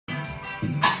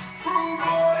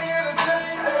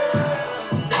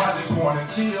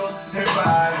chill and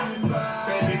vibe.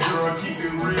 Baby girl, keep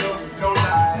it real, no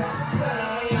lies.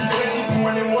 She said she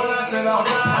 21, I said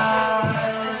alright.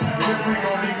 If we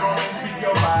gon' be going, speak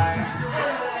your mind.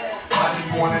 I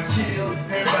just wanna chill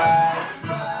and vibe.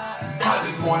 I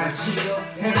just wanna chill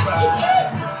and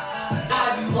vibe. I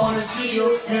just wanna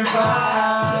chill and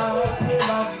vibe.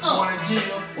 I just wanna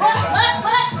chill and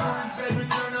vibe. Baby,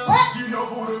 turn up. You know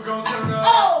who the gon' turn up.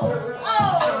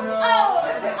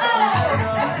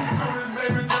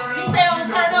 He said I'm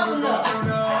turn up enough.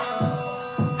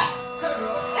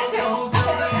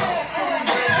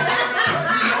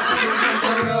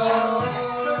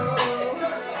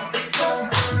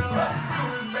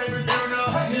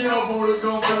 You know who the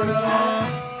gon' turn up.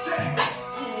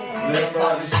 Let's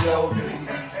start the show.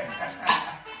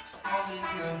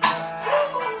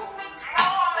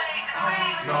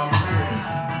 No, I'm serious.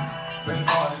 Let's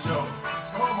start the show.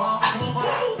 Come on.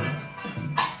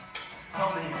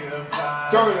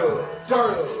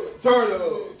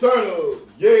 Turn up.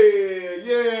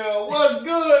 Yeah. What's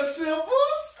good,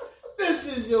 Simples? This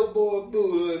is your boy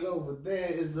Buddha, and over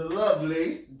there is the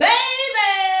lovely Baby!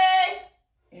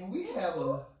 and we have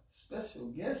a special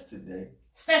guest today.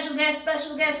 Special guest.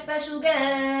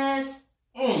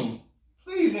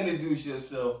 Please introduce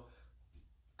yourself.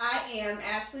 I am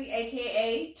Ashley,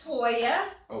 aka Toya.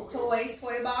 Okay.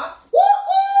 Toy Box.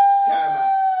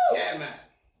 Time out.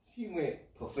 She went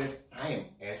professional. I am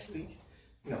Ashley.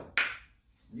 No.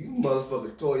 You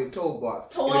motherfucker Toya Toe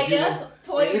Box. Toya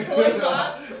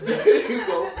Box. There you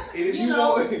go. And if you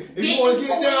want to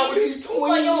get down with these toys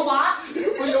For your box.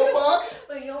 for your box,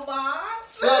 For your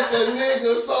box. suck a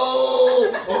nigga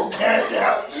soul. Oh, cash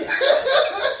out.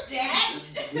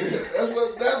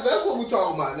 That's what we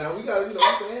talking about now. We gotta, you know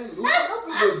what I'm saying, loosen up a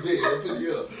little bit up in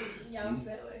here. Y'all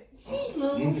feel it. She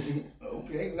loose.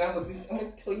 Okay, now I'm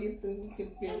gonna tell you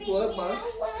what box.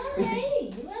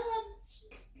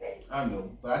 I know,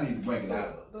 but I need to bring it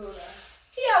out.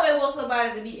 He always wants somebody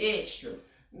to be extra.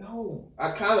 No,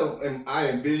 I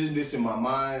envisioned this in my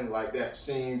mind, like that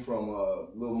scene from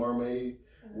Little Mermaid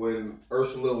when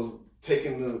Ursula was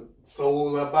taking the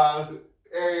soul up out of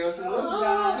Ariel.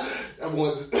 I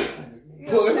wanted to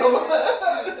pull it up.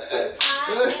 I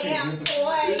am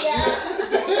Toya.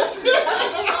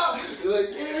 Like,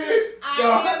 get it? I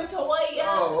am Toya.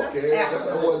 Oh, okay. I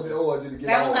wanted you to get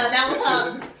That was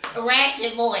her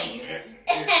ratchet voice.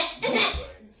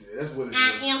 That's what it is. I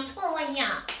am Toya.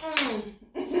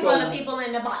 For the people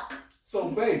in the box. So,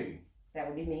 baby, That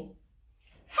would be me.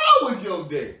 how was your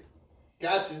day?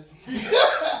 Gotcha.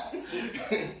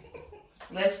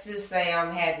 Let's just say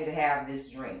I'm happy to have this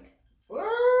drink. What?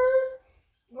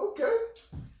 Okay.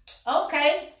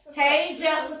 Okay. Hey,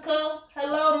 Jessica.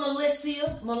 Hello,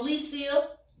 Malicia.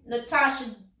 Natasha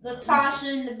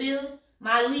in the building.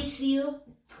 Mylicia.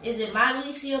 Is it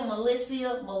Mylicia?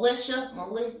 Militia?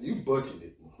 You butchered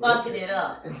it. Fucking it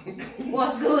up.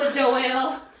 What's good,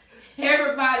 Joel?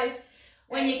 Everybody,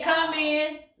 when you come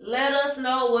in, let us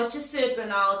know what you're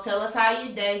sipping on. Tell us how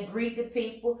your day. Greet the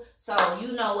people so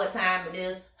you know what time it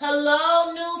is.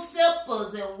 Hello, new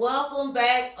sippers, and welcome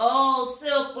back, old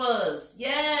sippers.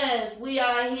 Yes, we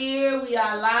are here. We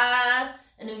are live.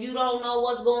 And if you don't know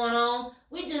what's going on,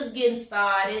 we just getting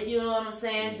started. You know what I'm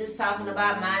saying? Just talking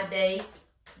about my day.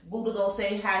 Buddha gonna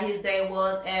say how his day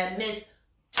was, and Miss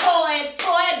Toy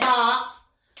Box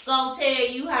gonna tell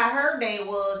you how her day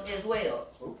was as well.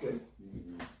 Okay.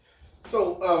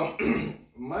 So,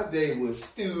 my day was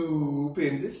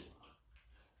stupendous.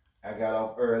 I got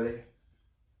off early,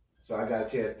 so I got a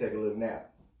chance to take a little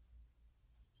nap.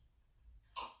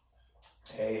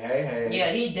 Hey.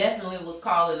 Yeah, he definitely was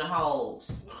calling the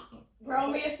hoes.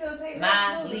 Grown men still take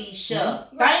My Leisha.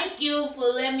 Thank you for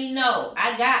letting me know.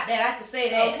 I got that. I can say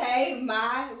that. Okay,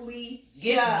 my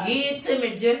Leisha. Give it to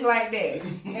me just like that.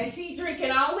 And she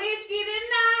drinking all whiskey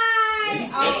tonight.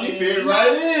 She fit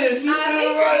right in.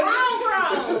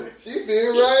 She fit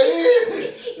right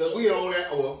in. So we on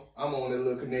that. Well, I'm on that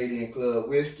little Canadian Club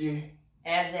whiskey.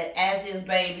 As is,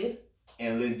 baby.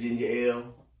 And a little ginger ale.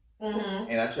 Mm-hmm.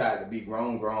 And I tried to be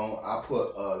grown. I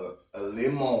put a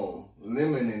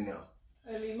lemon in there.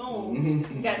 You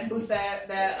got to boost that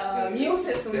immune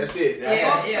system. That's it.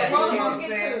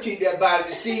 Keep that body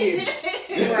machine.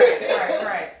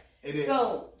 Right.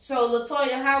 So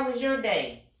Latoya, how was your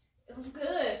day? It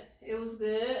was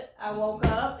good. I woke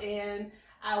up and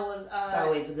I was it's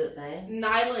always a good thing.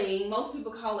 Nyling. Most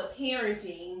people call it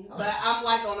parenting, but I'm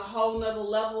like on a whole nother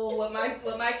level with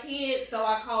my kids, so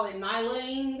I call it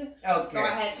nyling. Okay. So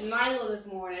I had Nyla this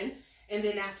morning, and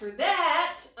then after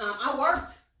that, I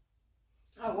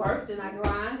worked and I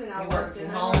grind and I worked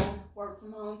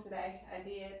from home today. I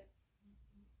did.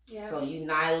 Yeah. So you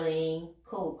Nylene,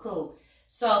 cool.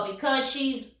 So because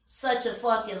she's such a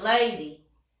fucking lady,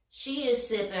 she is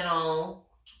sipping on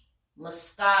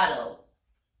Moscato.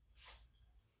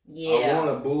 Yeah. I want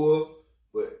a bull,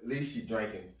 but at least she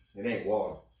drinking. It ain't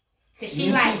water. Cause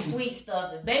she likes sweet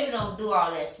stuff, and baby don't do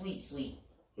all that sweet.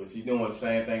 But she's doing the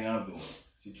same thing I'm doing.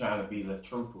 She's trying to be a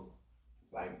trooper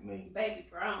like me. Baby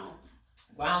grown.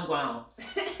 Grown.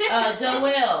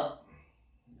 Joelle,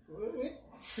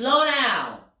 slow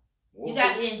down. You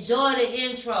got to enjoy the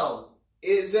intro.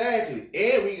 Exactly.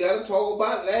 And we got to talk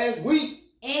about last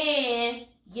week. And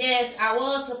yes, I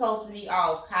was supposed to be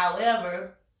off.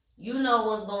 However, you know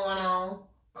what's going on.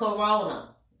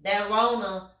 Corona. That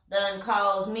Rona done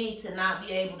caused me to not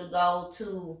be able to go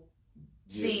to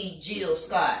see Jill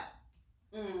Scott.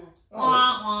 Mm.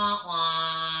 Wah, wah,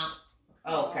 wah.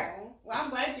 Okay. Well, I'm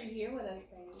glad you're here with us,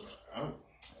 baby.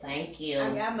 Thank you. I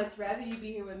mean, I'd much rather you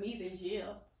be here with me than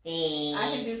Jill.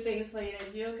 I can do things for you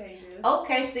that Jill can't do.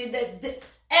 Okay, see that.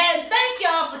 And thank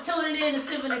y'all for tuning in to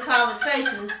Sipping and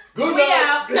Conversations. Good We night.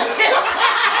 out.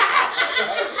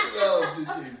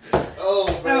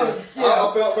 Oh, man.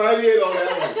 Oh, I felt right in on that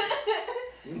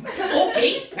one.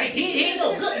 Okay, here you go.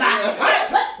 Goodbye.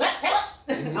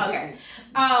 Okay.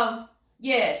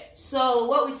 Yes. So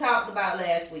what we talked about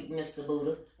last week, Mr.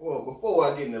 Buddha? Well, before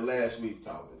I get into last week's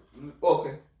topic,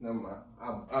 okay, never mind.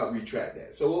 I'll retract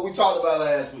that. So what we talked about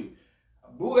last week,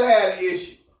 Buddha had an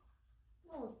issue.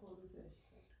 What was Buddha's issue?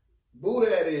 Buddha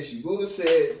had an issue. Buddha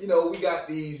said, we got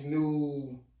these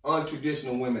new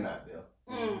untraditional women out there,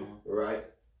 right?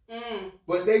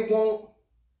 But they want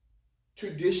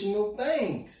traditional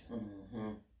things.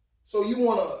 So you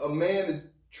want a man to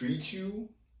treat you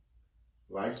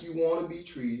like you want to be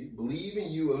treated, believe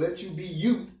in you, and let you be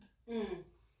you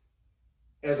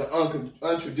as an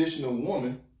untraditional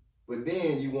woman, but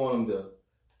then you want them to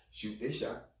shoot their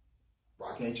shot.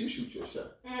 Why can't you shoot your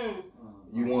shot?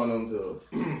 You want them to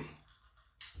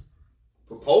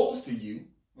propose to you.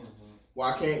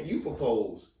 Why can't you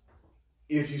propose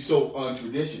if you're so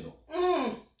untraditional?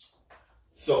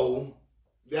 So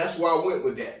that's why I went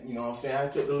with that. You know what I'm saying? I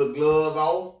took the little gloves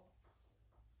off.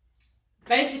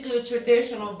 Basically,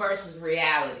 traditional versus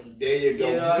reality. There you go.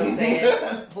 You know what I'm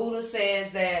saying? Buddha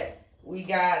says that we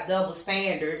got double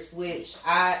standards, which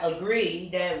I agree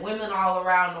that women all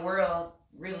around the world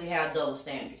really have double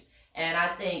standards. And I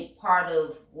think part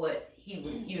of what he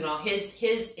was,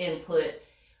 his input,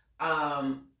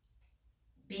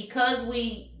 because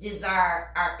we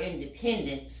desire our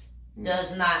independence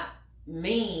does not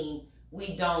mean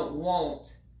we don't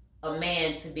want a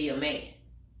man to be a man.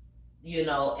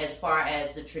 As far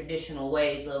as the traditional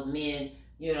ways of men,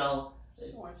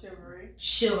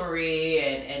 chivalry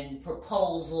and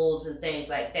proposals and things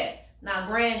like that. Now,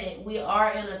 granted, we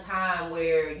are in a time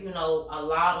where, a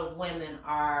lot of women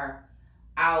are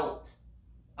out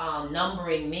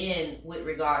numbering men with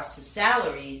regards to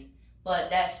salaries, but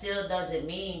that still doesn't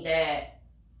mean that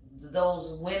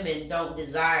those women don't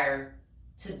desire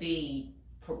to be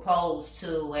proposed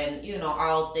to and,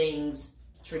 all things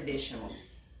traditional.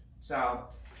 So,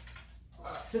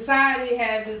 society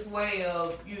has its way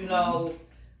of,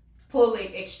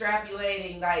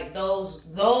 extrapolating like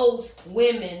those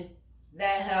women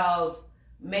that have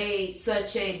made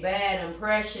such a bad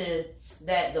impression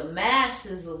that the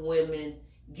masses of women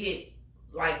get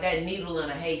like that needle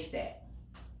in a haystack.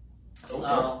 Okay.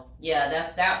 So, yeah,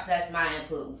 that's my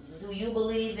input. Do you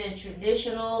believe in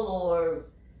traditional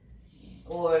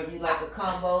or you like a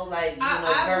combo, like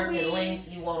girth and length?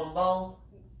 You want them both?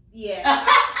 Yeah,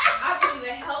 I believe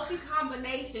a healthy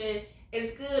combination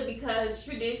is good because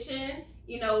tradition,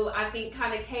 I think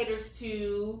kind of caters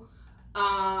to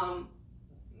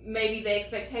maybe the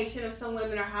expectation of some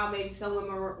women or how maybe some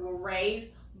women were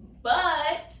raised,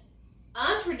 but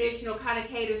untraditional kind of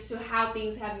caters to how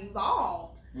things have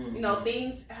evolved.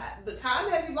 The time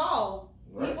has evolved.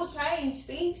 Right. People change,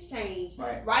 things change.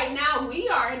 Right now, we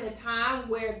are in a time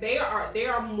where there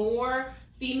are more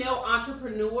female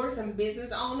entrepreneurs and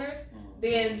business owners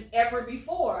than ever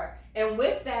before. And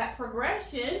with that,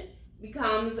 progression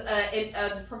becomes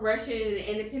a progression in an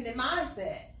independent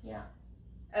mindset. Yeah.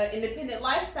 An independent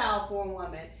lifestyle for a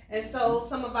woman. And so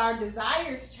some of our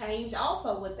desires change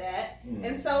also with that.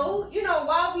 And so,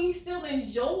 while we still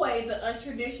enjoy the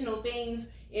untraditional things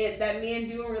that men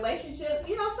do in relationships,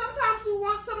 sometimes we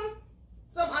want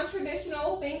some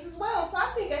untraditional things as well. So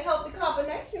I think a healthy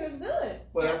combination is good.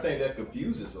 But I think that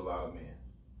confuses a lot of men.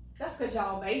 That's because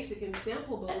y'all basic and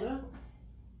simple, Buddha.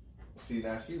 See,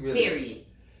 now she really... Period.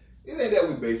 It ain't that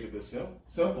we basic or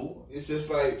simple. It's just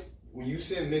like when you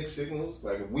send mixed signals,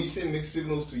 like if we send mixed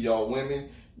signals to y'all women,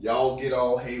 y'all get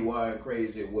all haywire and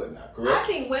crazy and whatnot, I correct?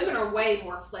 think women are way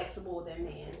more flexible than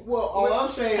men. Well, all I'm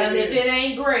saying Because if is, it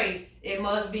ain't gray, it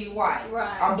must be white.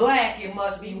 Right. Or black, it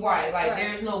must be white. Like, Right.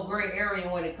 there's no gray area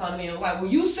when it come in. Like, well,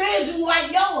 you said you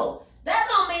like yellow. That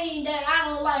don't mean that I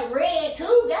don't like red,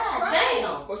 too. God Right.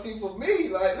 damn. but see, for me,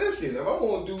 like, listen, if I'm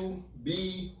going to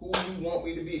be who you want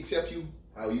me to be, accept you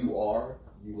how you are,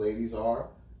 you ladies are,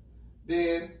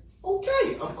 then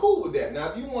okay, I'm cool with that.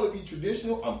 Now, if you want to be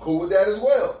traditional, I'm cool with that as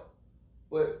well.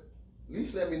 But at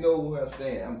least let me know where I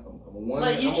stand. I'm a one.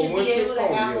 But you I'm should a be one-trick able to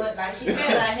pony have, here. like she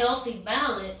said, a healthy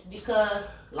balance because,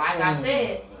 like I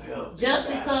said, just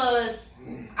because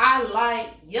I like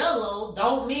yellow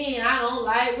don't mean I don't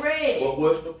like red. But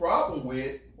what's the problem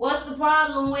with? What's the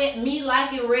problem with me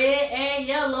liking red and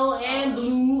yellow and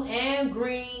blue and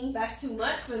green? That's too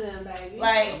much for them, baby.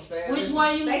 Like, I'm saying which is-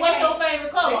 one you? They What's your can't-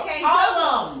 favorite color? They can't All juggle.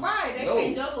 of them. Right, they No.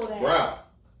 can't juggle that. Brown.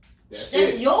 That's That's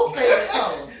it. your favorite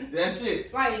color. That's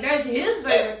it. Like that's his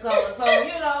favorite color. So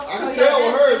you know. I can so tell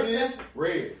what hers that's- is.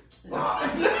 Red.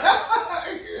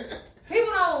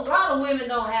 People don't. A lot of women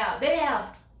don't have. They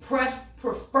have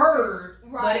preferred,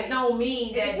 but Right. it don't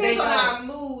mean It that they depends on don't. our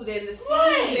mood and the season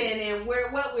Right. and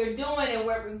what we're doing and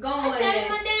where we're going. I change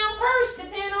my damn purse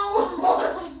depending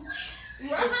on.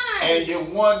 Right. And you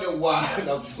wonder why.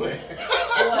 No, I'm playing.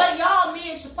 But y'all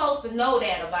men supposed to know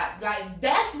that about. Like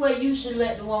that's where you should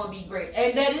let the woman be great,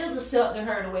 and that is accepting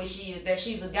her the way she is. That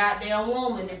she's a goddamn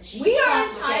woman. That she's We are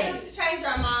complicated. entitled to change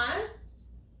our mind.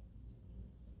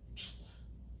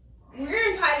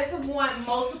 We're entitled to want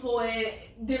multiple and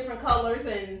different colors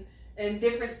and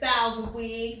different styles of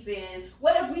wigs. And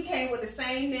what if we came with the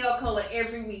same nail color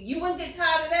every week? You wouldn't get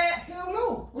tired of that? Hell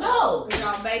no. No. Because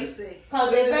y'all basic.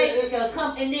 Cause they basically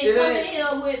come and then It come in ain't- here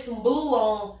with some blue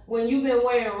on when you've been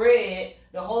wearing red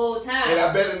the whole time. And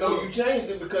I better know you changed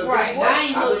it because Right, guess what? now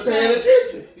you know I've you been paying changed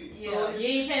attention. Yeah, you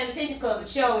ain't paying attention because the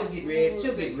show always get red.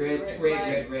 She'll get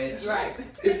red. Right.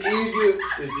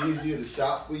 It's easier to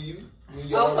shop for you. When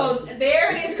you Also, already-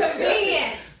 there it is,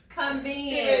 convenience. Yeah,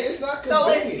 Convenience. it's not So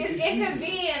convenient. it's easy.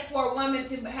 inconvenient for women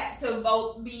to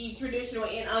both be traditional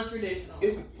and untraditional.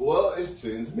 It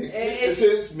sends mixed. It It's-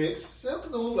 sends mixed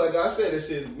signals. Like I said, it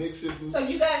sends mixed signals. So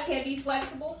you guys can't be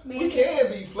flexible? We can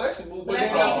be flexible, but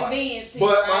That's then the inconvenience.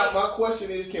 But right? my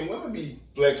question is, can women be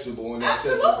flexible in that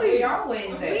sense? Absolutely. We always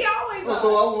We that. always Oh, are.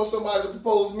 so I want somebody to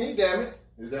propose me, damn it.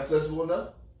 Is that flexible enough?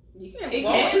 You can It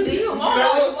want can it. be. You See, want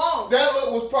that it, you look- won't. That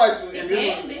look was priceless. It And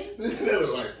can this be. look, this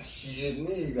look like shit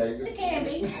me. Like It can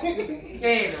be.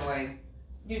 Anyway,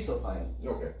 you so funny.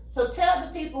 Okay. So tell the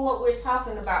people what we're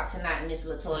talking about tonight, Miss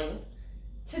Latoya.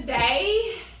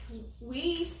 Today,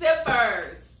 we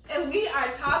sippers. And we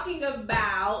are talking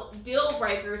about deal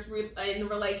breakers in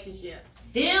relationships.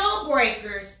 Deal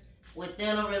breakers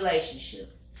within a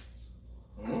relationship.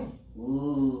 Mm.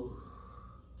 Ooh,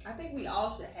 I think we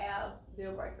all should have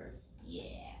deal breakers. yeah.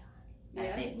 Yeah.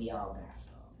 I think we all got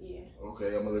some. Yeah.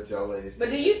 Okay, I'm gonna let y'all ladies. But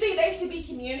do you think they should be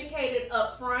communicated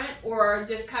up front or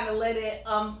just kind of let it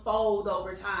unfold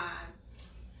over time?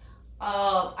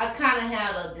 I kind of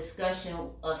had a discussion,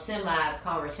 a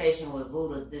semi-conversation with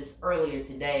Buddha this earlier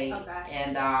today, Okay.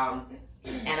 and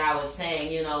I was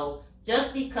saying, you know,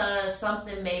 just because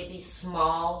something may be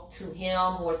small to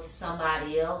him or to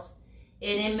somebody else,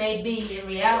 and it may be in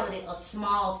reality a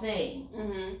small thing,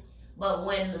 Mm-hmm. but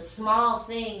when the small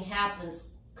thing happens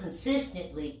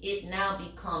consistently, it now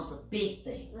becomes a big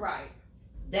thing. Right.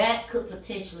 That could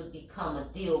potentially become a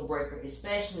deal breaker,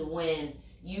 especially when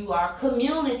you are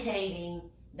communicating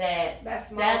that That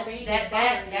small that thing.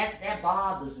 that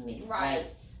bothers me. Right.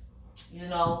 Like,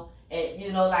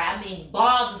 like I mean,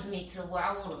 bothers me to where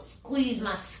I want to squeeze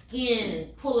my skin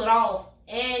and pull it off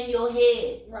and your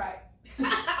head. Right.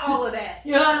 All of that.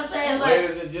 You know what I'm saying? Like,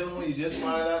 Ladies and gentlemen, you just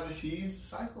find out that she's a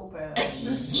psychopath.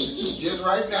 Just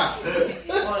right now.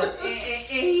 And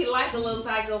he like a little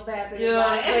psychopath. You know what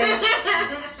I'm saying?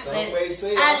 Some may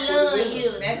say I put love it in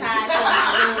you. her. That's how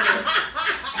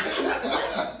I feel.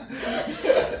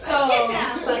 So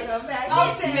Psychopath.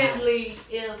 ultimately,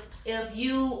 if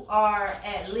you are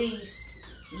at least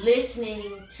listening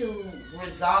to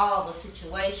resolve a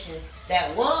situation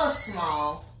that was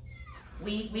small,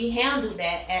 we handled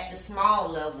that at the small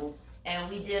level, and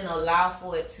we didn't allow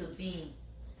for it to be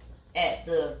at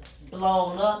the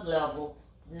blown up level.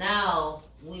 Now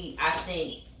I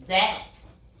think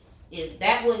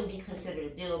that wouldn't be considered a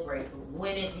deal breaker.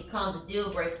 When it becomes a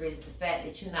deal breaker is the fact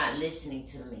that you're not listening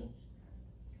to me,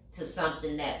 to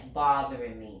something that's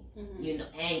bothering me. Mm-hmm. You know,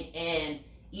 and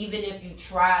even if you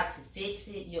try to fix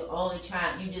it, you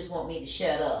just want me to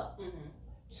shut up. Mm-hmm.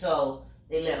 So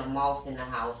they let a moth in the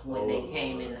house when they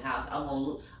came in the house. I'm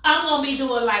gonna be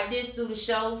doing like this through the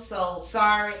show, so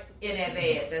sorry in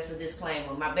advance. That's a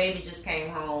disclaimer. My baby just came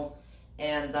home,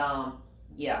 and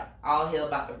yeah, all hell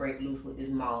about to break loose with this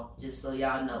moth. Just so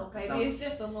y'all know. Okay, it's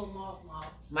just a little moth.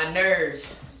 My nerves.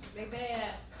 They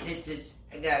bad.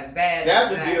 I got bad. That's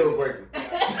anxiety. a deal breaker.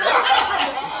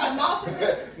 The moth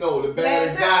is No, the bad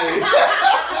anxiety.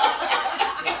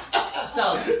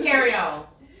 So carry on.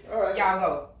 All right, Y'all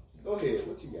go. go ahead.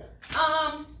 What you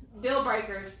got? Deal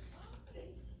breakers.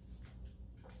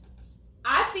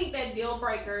 I think that deal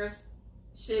breakers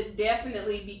should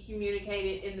definitely be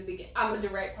communicated in the beginning. I'm a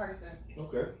direct person,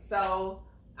 Okay. so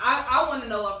I want to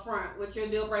know up front what your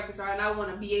deal breakers are, and I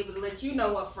want to be able to let you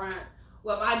know up front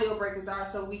what my deal breakers are,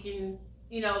 so we can,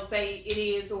 say it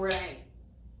is or it ain't.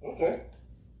 Okay.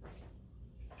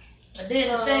 But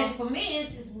then the thing for me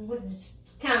is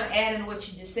kind of adding what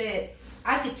you just said.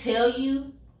 I could tell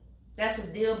you that's a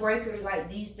deal breaker. Like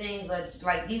these things are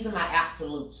like these are my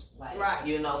absolutes. Like Right.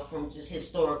 from just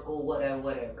historical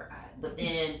whatever. But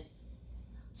then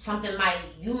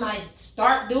you might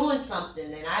start doing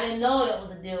something and I didn't know that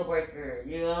was a deal breaker.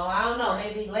 I don't know,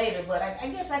 maybe later. But I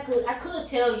guess I could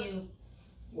tell you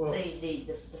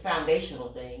the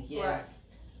foundational things. Yeah. Right.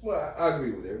 Well, I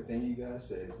agree with everything you guys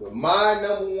said. But my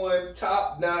number one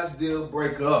top-notch deal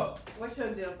breaker, What's your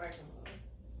deal breaker?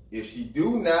 if she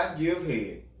do not give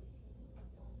head.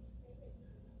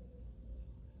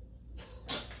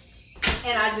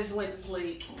 And I just went to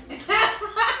sleep.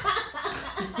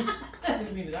 I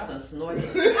didn't mean that I done snorted.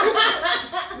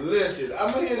 Listen,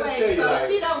 I'm here to Wait, tell you, so like,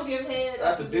 she don't give head.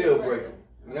 that's a deal breaker.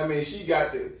 I mean, she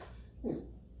got the...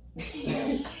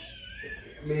 I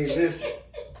mean, listen.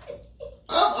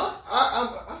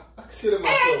 I consider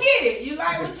myself... I get it. You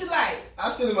like what you like. I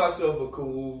consider myself a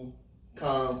cool,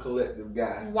 calm, collective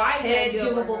guy. Why is that Head deal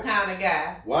giveable breaker? kind of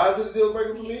guy. Why is it a deal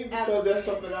breaker for me? Because Absolutely. that's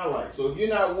something I like. So if you're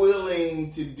not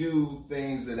willing to do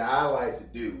things that I like to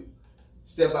do,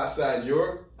 step outside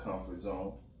your comfort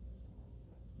zone,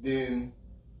 then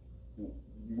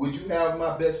would you have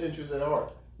my best interest at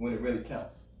heart when it really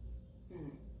counts?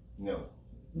 No.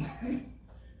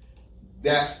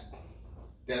 That's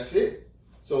it.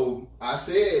 So I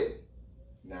said,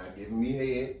 not giving me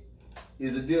head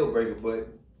is a deal breaker, but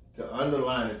to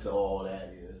underline it to all that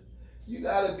is, you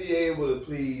gotta be able to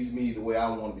please me the way I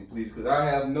want to be pleased, because I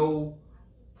have no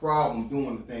problem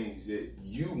doing the things that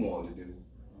you want to do.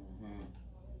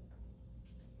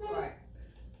 Right.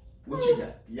 What you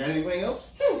got? You got anything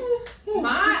else?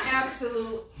 My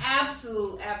absolute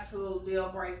deal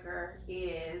breaker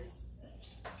is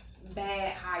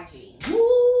bad hygiene.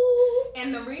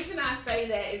 And the reason I say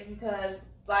that is because,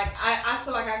 like, I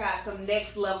feel like I got some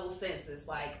next level senses.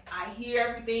 Like, I hear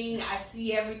everything, I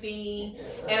see everything,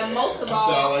 and most of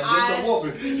all, I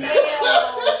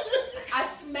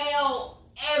smell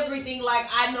everything. Like,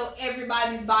 I know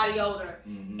everybody's body odor.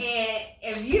 Mm-hmm. And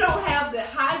if you don't have the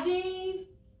hygiene,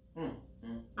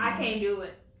 I can't do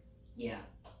it. Yeah.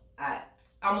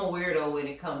 I'm a weirdo when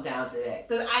it comes down to that.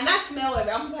 Cause I smell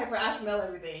everything. I'm the type of I smell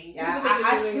everything. Yeah,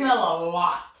 I smell a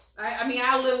lot. I mean,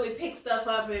 I literally pick stuff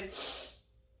up and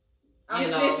I'm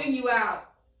sniffing you out.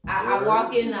 I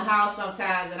walk in the house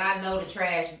sometimes and I know the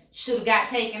trash should have got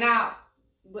taken out.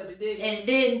 But it didn't. And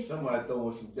then somebody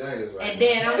throwing some daggers right and now.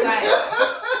 then I'm like,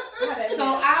 so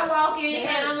I walk in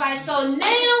and I'm like, so now one of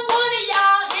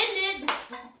y'all in this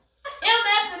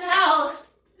MF house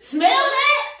smell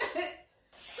that?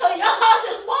 So y'all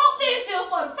just walked in here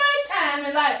for the first time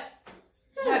and like,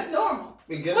 that's normal.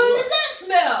 But guess what what? does that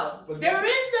smell? But There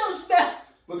is no smell.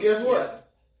 But guess what?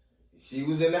 She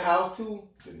was in the house too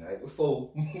the night before.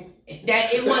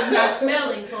 That it was not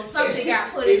smelling, so something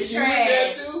got put in the she trash. was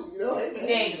there too, you know.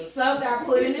 Negative. Something got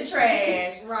put in the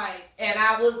trash. Right. And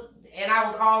I was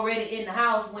already in the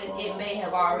house when it may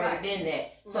have already been there.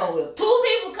 So if two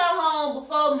people come home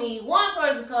before me, one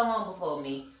person come home before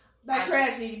me, that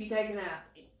trash need to be taken out.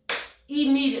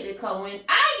 Immediately come in.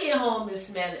 I get home and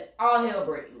smell it. All hell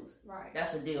break loose. Right.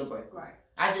 That's a deal breaker. Right.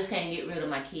 I just can't get rid of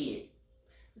my kid.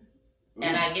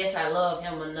 And I guess I love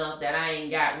him enough that I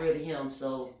ain't got rid of him,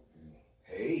 so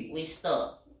we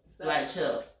stuck like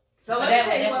Chuck. So let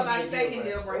me tell you what my second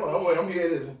deal breaker is. Oh, wait, I'm here.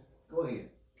 This. Go ahead.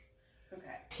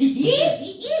 Okay.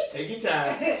 Take your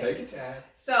time. Take your time.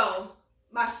 So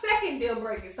my second deal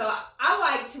breaker. So I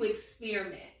like to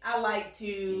experiment. I like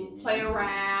to play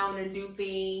around and do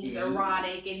things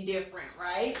erotic and different,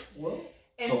 right? Well,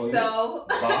 and so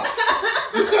we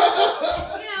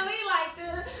like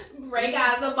to break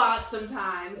out of the box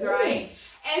sometimes, right?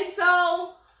 And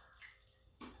so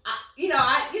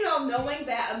knowing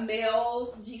that a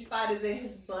male's G-spot is in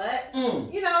his butt,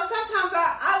 sometimes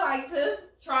I like to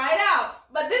try it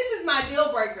out. But this is my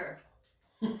deal breaker.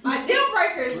 My deal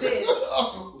breaker is this.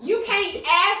 You can't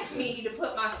ask me to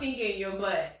put my finger in your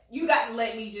butt. You got to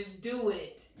let me just do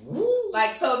it.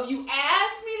 Like, so if you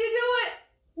ask me to do it,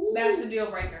 that's the deal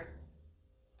breaker.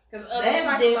 Because other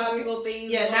psychological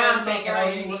things. Yeah, now I'm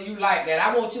thinking, you like that.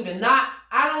 I want you to not.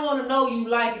 I don't want to know you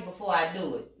like it before I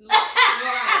do it.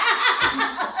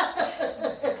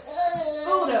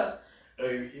 Buddha.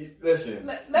 Hey, listen.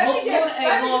 Let me put a little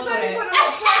pressure on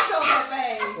that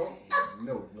thing.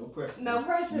 No pressure. No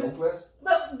pressure. No pressure.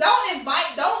 But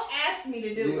don't ask me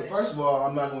to do it. First of all,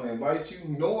 I'm not going to invite you,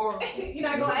 nor... You're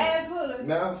not going to ask Buddha?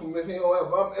 Now, if I'm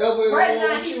ever in Right the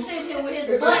now, with he's you... sitting here with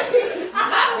his butt.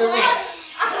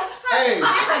 Hey,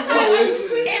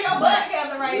 Put your butt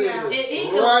together right now. It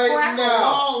eats Right a crack now.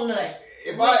 walnut.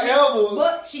 if I ever...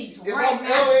 Butt cheeks If right I'm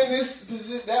now. ever in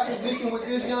that position with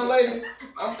this young lady,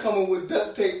 I'm coming with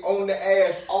duct tape on the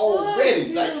ass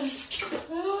already. Like,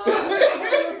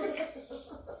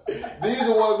 these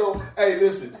are one of those. Hey,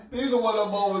 listen. These are one of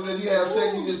those moments that you have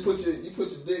sex. You just put your dick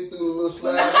through the little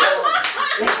slide.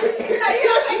 You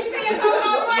don't take your pants off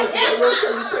all the way. You don't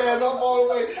take your pants off all the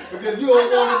way because you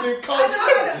don't want to get caught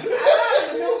slipping.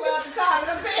 I know about the side of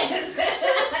the pants.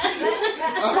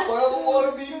 I don't ever want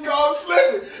to be caught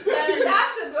slipping.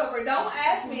 That's a deal breaker. Don't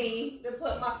ask me to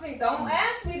put my finger. Don't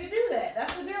ask me to do that.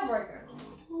 That's a deal breaker.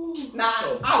 Nah,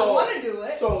 I want to do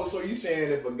it. So you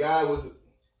saying if a guy was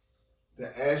to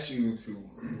ask you to...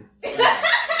 You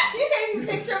can't even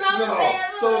picture him out No. there.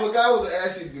 So if a guy was to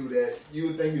ask you to do that, you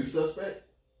would think he was suspect?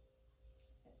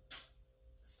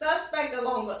 Suspect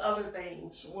along with other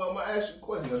things. Well, I'm going to ask you a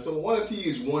question. So what if he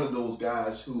is one of those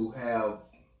guys who have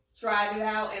Tried it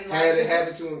out and had it liked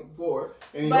happen to him before,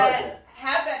 and he liked But it?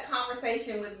 have that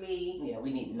conversation with me Yeah,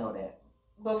 we need to know that.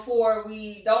 before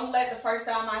we don't let the first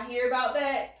time I hear about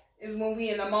that is when we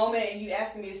in the moment and you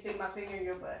asking me to stick my finger in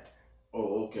your butt.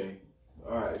 Oh, okay.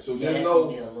 All right. So Yeah, just that's know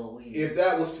gonna be a little weird. if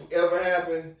that was to ever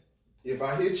happen, if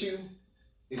I hit you,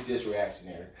 it's just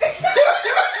reactionary.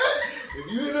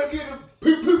 If you end up getting a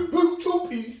poop, poop, poop,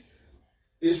 two-piece,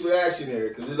 it's reactionary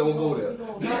because it don't go there.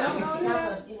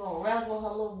 You gonna razzle her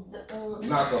little...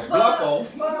 Knock a block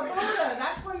off. But Buddha,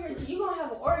 that's where you're gonna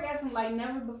have an orgasm like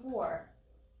never before.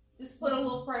 Just put a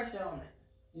little pressure on it.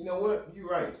 You know what? You're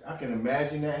right. I can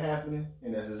imagine that happening,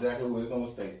 and that's exactly what it's going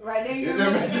to stay. Right there, It's you're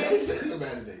imagination.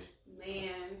 Imagination.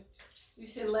 Man, you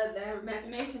should let that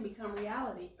imagination become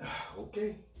reality.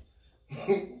 Okay.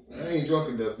 I ain't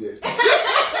drunk enough yet.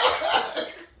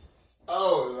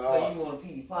 Oh, So Lord. you want to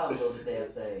pee pop over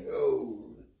that thing? Oh,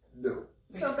 no.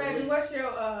 So, baby, what's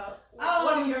your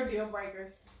what are your deal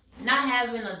breakers? Not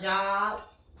having a job,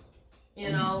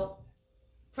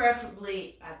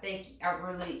 preferably, I think I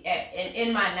really, and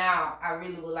in my now, I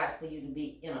really would like for you to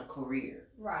be in a career.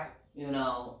 Right.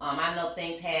 I know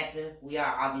things happen. We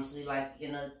are obviously like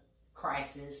in a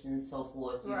crisis and so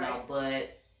forth, you know,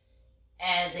 but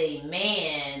as a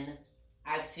man,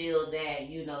 I feel that,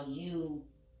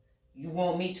 you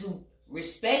want me to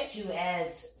respect you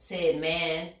as said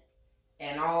man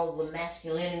and all the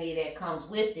masculinity that comes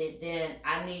with it, then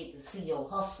I need to see your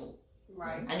hustle.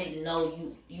 Right. I need to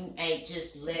know you ain't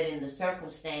just letting the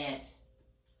circumstance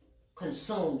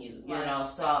consume you, you know.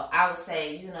 So I would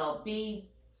say, you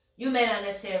may not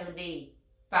necessarily be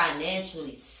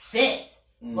financially set,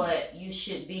 but you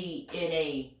should be in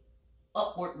a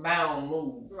upward bound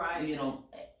move. Right.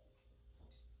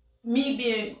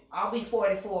 I'll be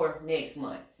 44 next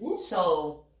month. Whoop.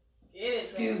 So,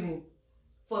 excuse me.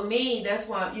 For me, that's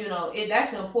why,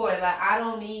 that's important. Like, I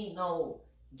don't need no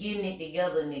getting it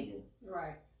together nigga.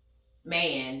 Right.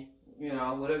 Man,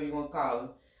 whatever you want to call him.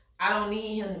 I don't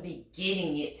need him to be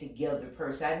getting it together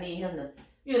person. I need him to,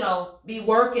 be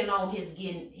working on his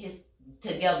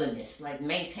togetherness, like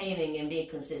maintaining and being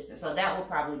consistent. So that would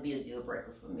probably be a deal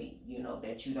breaker for me,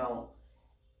 that you don't,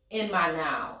 in my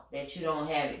now, that you don't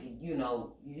have it,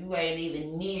 you ain't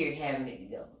even near having it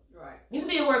together. Right. You can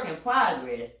be a work in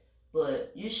progress,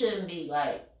 but you shouldn't be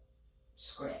like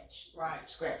scratch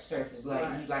surface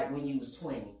like when you was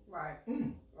 20. Right.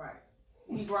 Right.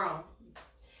 You grown.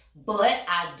 But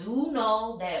I do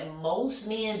know that most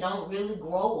men don't really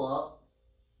grow up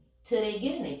till they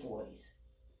get in their 40s.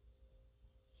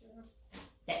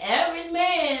 The average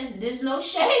man, there's no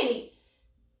shade.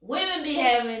 Women be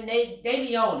having, they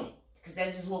be on it. Because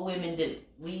that's just what women do.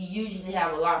 We usually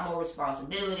have a lot more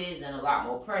responsibilities and a lot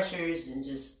more pressures and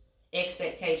just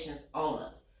expectations on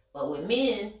us. But with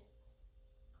men,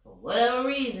 for whatever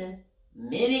reason,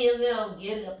 many of them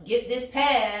get this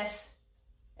pass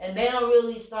And they don't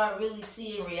really start really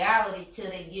seeing reality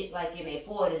till they get like in their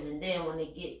 40s, and then when they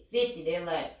get 50, they're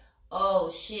like,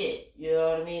 oh shit, you know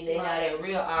what I mean? They have that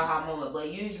real aha moment. But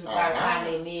usually by the time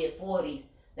they mid 40s,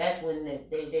 that's when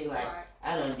they like,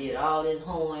 I done did all this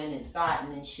hoeing and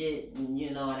starting and shit, and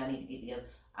you know, and I need to get together.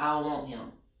 I don't want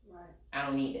him. Right. I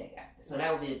don't need that guy. So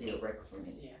that would be a deal breaker for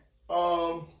me. Yeah.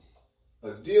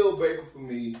 A deal breaker for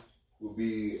me would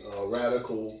be a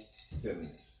radical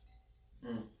feminist.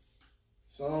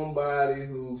 Somebody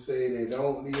who say they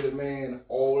don't need a man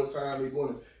all the time. They're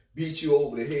going to beat you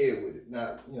over the head with it.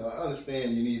 Now, you know, I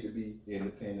understand you need to be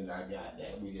independent. I got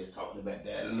that. We just talked about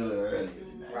that a little earlier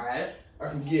tonight. Right. I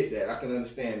can get that. I can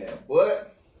understand that.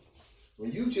 But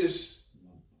when you just,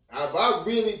 if I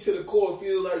really to the core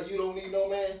feel like you don't need no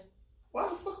man, why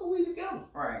the fuck are we together?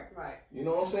 Right. You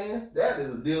know what I'm saying? That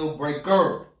is a deal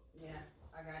breaker. Yeah,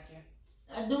 I got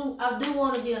you. I do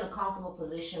want to be in a comfortable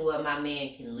position where my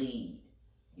man can lead.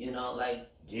 You know, like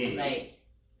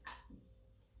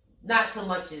not so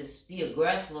much as be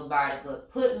aggressive about it, but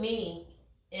put me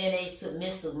in a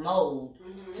submissive mode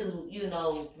to, you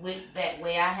know, with that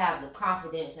way I have the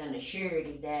confidence and the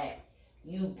surety that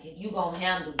you gonna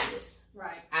handle this.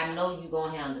 Right. I know you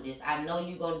gonna handle this. I know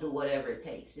you gonna do whatever it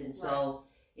takes. And so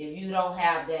if you don't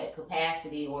have that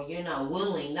capacity, or you're not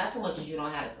willing, not so much as you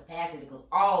don't have the capacity, because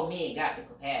all men got the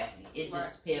capacity. It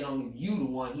just depends on if you the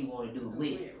one he want to do it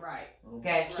with. Right.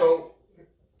 Okay? So,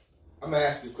 I'm going to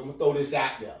ask this. I'm going to throw this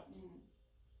out there.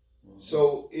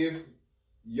 So, if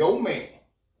your man,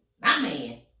 my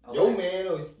man, your man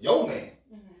or your man,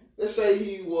 let's say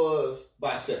he was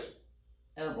bisexual.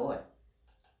 Oh, boy.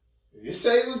 You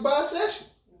say he was bisexual.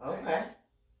 Okay.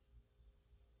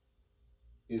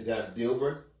 Is that a deal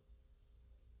breaker?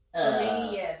 For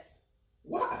me, yes.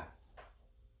 Why?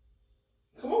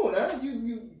 Come on now,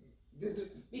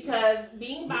 because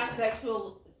being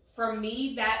bisexual, for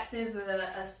me, that sends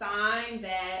a sign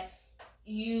that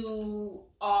you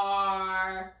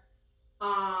are,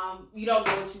 you don't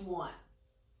know what you want.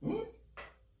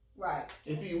 Right.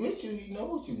 If he with you, you know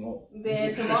what you want.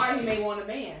 Then tomorrow he may want a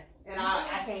man, and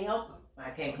I can't help him. I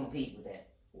can't compete with that.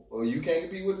 Or you can't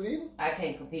compete with it either? I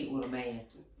can't compete with a man.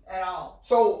 At all.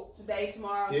 So, today,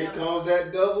 tomorrow. Here comes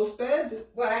that double standard.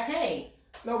 But I can't.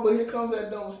 No, but here comes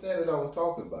that double standard I was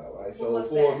talking about, right? So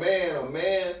for a man, a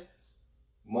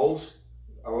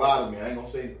lot of men, I ain't gonna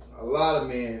say a lot of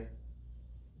men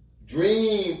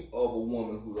dream of a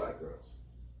woman who like girls.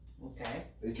 Okay.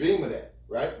 They dream of that,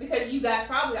 right? Because you guys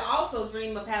probably also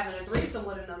dream of having a threesome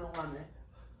with another woman.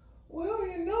 Well,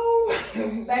 you know,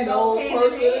 that goes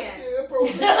hand in hand.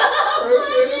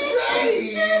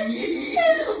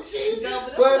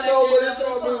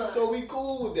 So we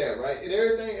cool with that, right? And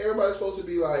everybody's supposed to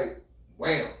be like,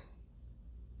 wham.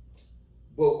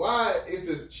 But why, if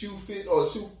the shoe fits or the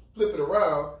shoe flip it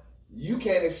around, you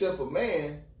can't accept a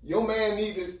man? Your man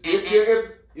need to,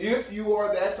 if you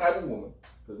are that type of woman,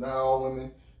 because not all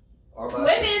women are bisexual.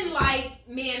 Women like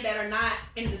men that are not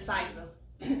indecisive.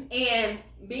 And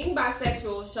being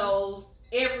bisexual shows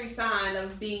every sign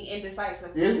of being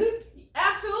indecisive. Is it?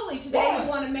 Absolutely. Today you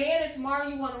want a man, and tomorrow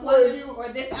you want a woman, or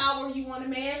this hour you want a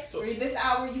man, or this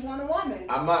hour you want a woman.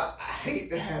 I hate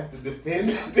to have to defend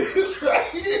this right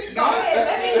here. Go ahead,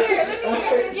 let me hear.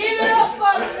 Give it up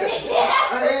for me.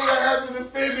 I hate to have to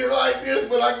defend it like this,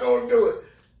 but I'm going to do it.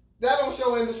 That don't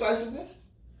show indecisiveness.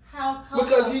 How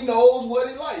because he knows what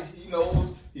he likes. He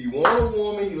knows he want a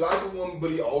woman, he like a woman,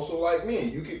 but he also like men.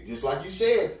 You can, just like you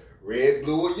said, red,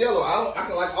 blue, or yellow. I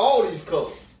can like all these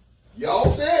colors. Y'all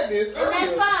said this earlier,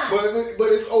 that's fine.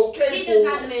 But it's okay he just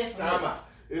not the man for time out.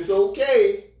 It's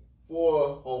okay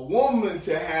for a woman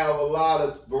to have a lot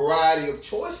of variety of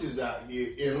choices out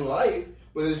here in life.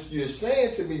 But you're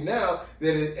saying to me now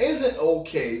that it isn't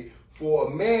okay for a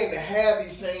man to have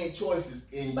these same choices.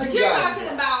 But you're talking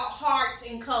about hearts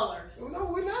and colors. No,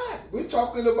 we're not. We're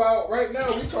talking about right now.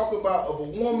 We're talking about of a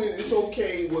woman. It's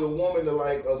okay with a woman to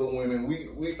like other women.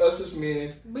 We us as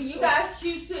men. But you guys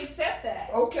choose to accept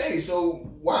that. Okay, so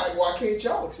why can't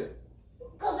y'all accept it?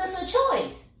 Because it's a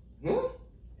choice.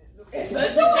 It's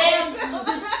a choice.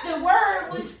 The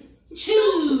word was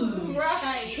choose.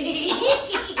 Right.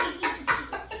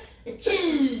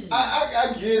 Choose.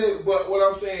 I get it, but what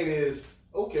I'm saying is,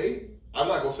 okay, I'm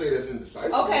not gonna say that's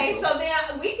indecisive. Okay, so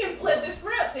then we can flip the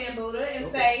script then, Buddha,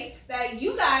 and say that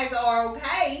you guys are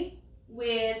okay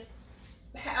with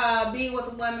being with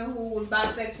a woman who was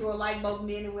bisexual, like both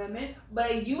men and women,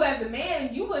 but you as a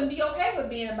man, you wouldn't be okay with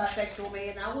being a bisexual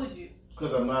man, now would you?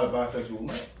 Because I'm not a bisexual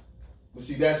man. But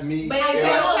see, that's me. But is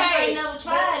that okay? You ain't never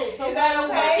tried it. So is that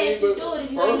okay? Why can't you do it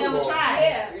if you ain't never tried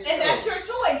it? Yeah, and that's your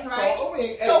choice, right?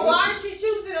 So why aren't you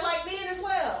choosing it like men as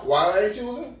well? Why I ain't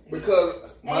choosing? Because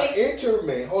my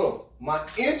my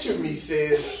enter me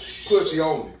says pussy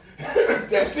only.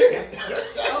 That's it.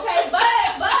 Okay, but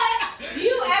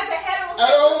you as a heterosexual I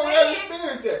don't man, have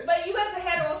experience that. but you as a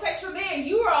heterosexual man,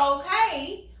 you are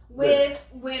okay with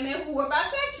women who are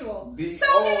bisexual. So then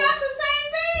that's the same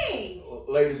thing.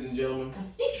 Ladies and gentlemen,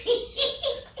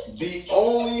 the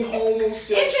only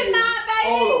homosexual. Is it not,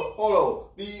 baby? Hold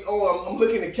on. I'm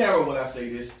looking at the camera when I say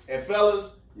this. And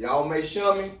fellas, y'all may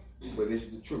shun me, but this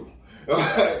is the truth.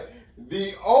 Alright?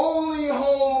 The only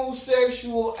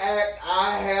homosexual act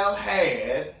I have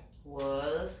had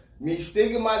Was me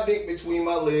sticking my dick between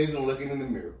my legs and looking in the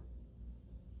mirror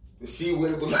to see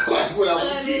what it was like when I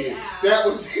was a kid. That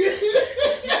was it.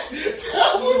 That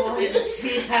you was wanted to it.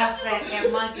 see how fat that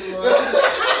monkey was.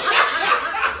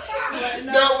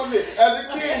 That was it. As a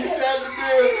kid, you sat in the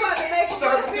mirror. You want to make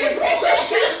Start sense. thinking.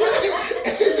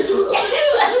 You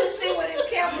wanted to see what his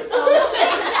camera told.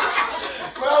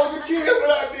 When I was a kid,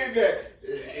 when I did that.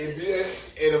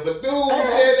 And if a dude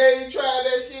said they ain't tried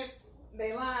that shit,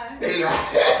 They lying. they lied.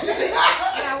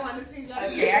 I want to see that.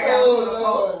 Okay, I got to put a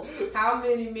poll. How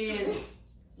many men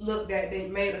looked at they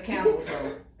made a camel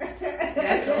toe?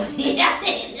 That's How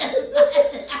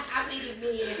many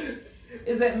men?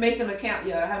 is that making a count?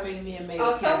 Yeah, how many men made a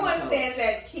camel Someone toe? says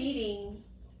that cheating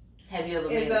Have you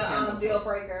ever is made a camel a deal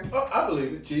breaker. Oh, I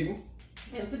believe it. Cheating.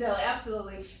 Infidelity,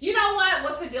 absolutely. You know what?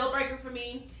 What's a deal breaker for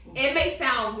me? It may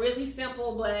sound really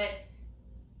simple, but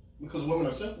Because women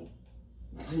are simple.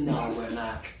 No, we're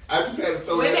not. I just had to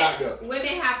throw that out there. women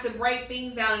have to break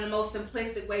things down in the most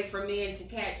simplistic way for men to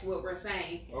catch what we're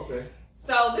saying. Okay.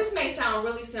 So this may sound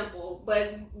really simple,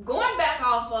 but going back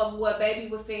off of what Baby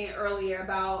was saying earlier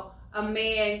about a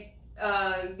man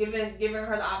giving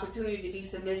her the opportunity to be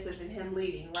submissive and him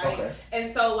leading, right? Okay.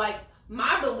 And so, like,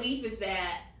 my belief is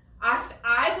that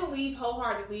I believe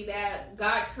wholeheartedly that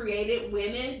God created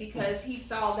women because he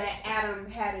saw that Adam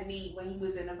had a need when he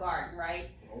was in the garden, right?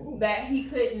 Oh. That he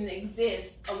couldn't exist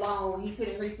alone. He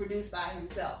couldn't reproduce by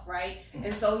himself, right?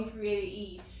 And so he created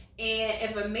Eve. And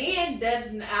if a man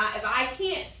does not, if I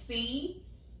can't see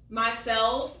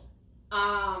myself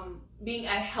being a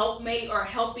helpmate or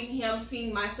helping him,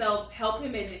 seeing myself help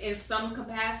him in some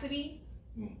capacity,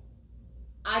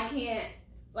 I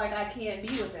can't be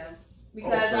with him.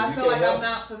 Because so I you feel can't like help. I'm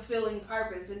not fulfilling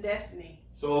purpose and destiny.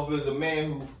 So if it's a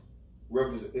man who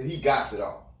represents, he got it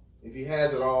all. If he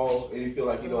has it all and he feel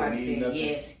like he don't Somebody need said nothing.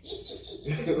 yes.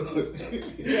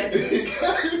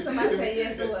 Somebody say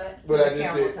yes to what? But I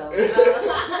Camel just toe.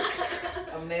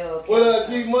 said. A male What camel up,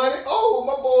 G Money? Oh,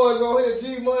 my boys on here,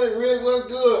 G Money, Rick, what's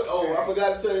good? Oh, I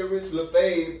forgot to tell you, Rich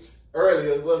LaFave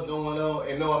earlier what's going on.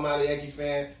 And no, I'm not a Yankee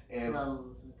fan. And toe.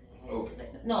 Okay.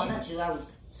 No, not you. I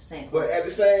was saying. but at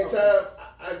the same time,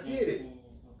 I get it.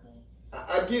 Okay.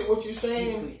 I get what you're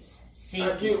saying. Secrets.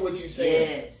 I get what you're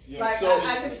saying. Yes. Yes. Like, So-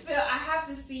 I just feel I have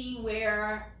to see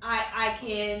where I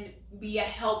can be a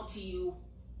help to you.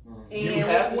 And You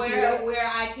have to see that? where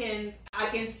I can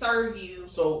serve you.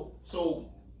 So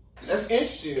that's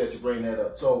interesting that you bring that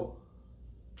up. So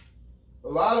a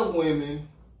lot of women,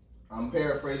 I'm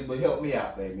paraphrasing, but help me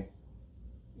out, baby,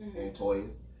 and Toya.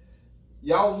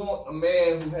 Y'all want a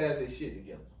man who has his shit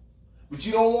together, but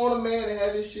you don't want a man to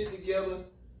have his shit together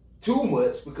too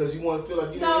much because you want to feel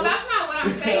like you. No, that's not what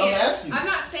I'm saying. I'm asking you. I'm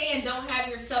not saying don't have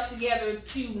your stuff together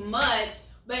too much,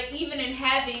 but even in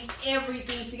having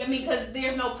everything together, I mean, because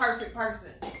there's no perfect person.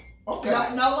 Okay.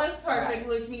 No one's perfect,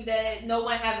 which means that no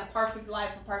one has a perfect life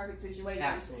or perfect situation.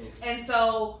 Absolutely. And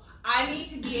so I need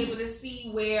to be able to see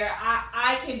where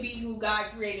I can be who God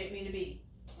created me to be.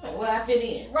 Well, I fit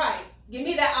in. Right. Give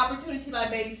me that opportunity,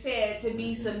 like Baby said, to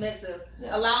be submissive.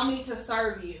 Yeah. Allow me to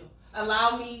serve you.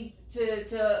 Allow me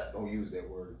to Don't use that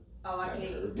word. oh, I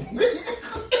can't.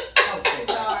 Okay.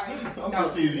 Sorry. I'm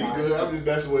just teasing you, good. I'm just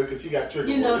messing with it because she got triggered.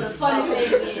 You know, the words. funny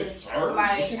thing is, Sorry.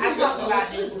 like, I talked about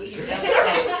this a few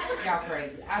episodes. Y'all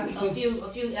crazy. A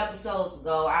few episodes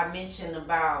ago, I mentioned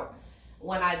about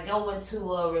when I go into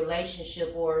a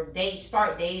relationship or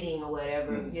start dating or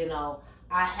whatever, you know,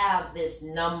 I have this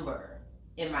number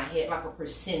in my head, like a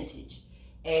percentage.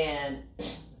 And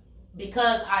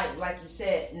because like you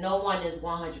said, no one is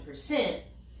 100%,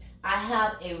 I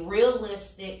have a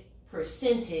realistic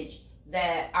percentage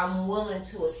that I'm willing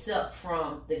to accept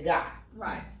from the guy.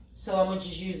 Right. So I'm going to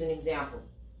just use an example.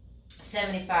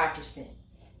 75%.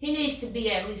 He needs to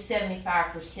be at least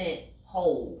 75%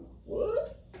 whole.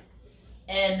 What?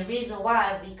 And the reason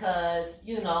why is because,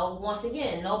 you know, once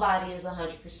again, nobody is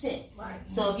 100%. Right.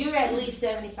 So if you're at least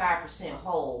 75%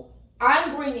 whole,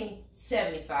 I'm bringing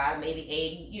 75, maybe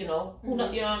 80, you know. You know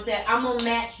what I'm saying? I'm going to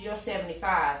match your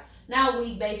 75. Now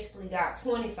we basically got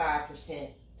 25%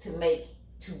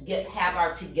 have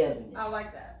our togetherness. I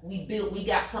like that. We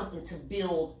got something to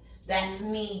build. That's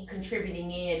me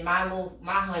contributing in my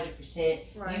 100%.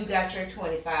 Right. You got your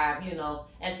 25,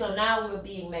 and so now we're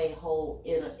being made whole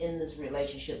in this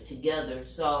relationship together.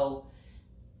 So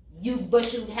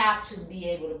but you have to be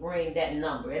able to bring that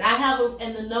number,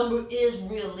 and the number is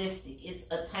realistic. It's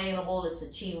attainable, it's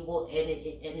achievable, and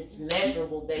it's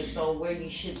measurable based on where you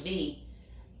should be,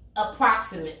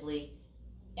 approximately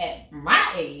at my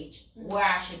age, where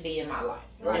I should be in my life.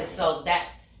 Right. And so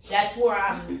that's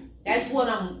where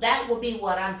that will be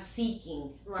what I'm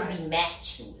seeking to be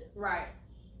matched with. Right.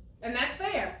 And that's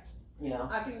fair. Yeah.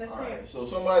 I think that's All fair. right, so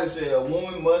somebody said a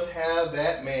woman must have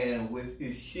that man with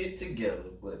his shit together,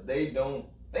 but they don't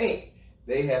think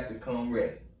they have to come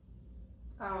ready.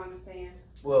 I don't understand.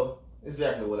 Well,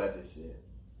 exactly what I just said.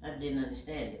 I didn't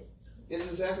understand it. It's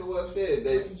exactly what I said.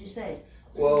 What did you say?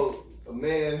 Well, a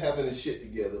man having his shit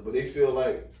together, but they feel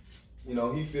like,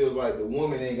 he feels like the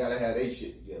woman ain't gotta have their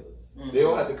shit together. Mm-hmm. They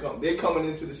don't have to come. They're coming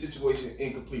into the situation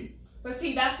incomplete. But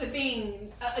see, that's the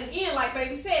thing. Again, like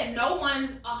Baby said, no one's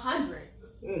 100.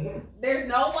 Mm-hmm. There's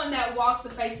no one that walks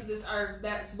the face of this earth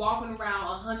that's walking around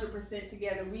 100%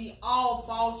 together. We all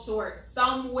fall short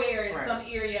somewhere in some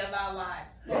area of our lives.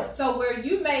 Right. So where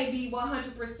you may be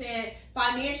 100%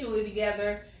 financially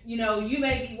together, you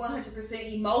may be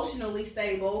 100% emotionally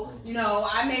stable.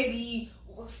 I may be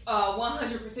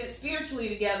 100% spiritually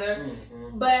together.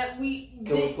 Mm-hmm. But Can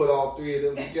we put all three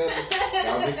of them together?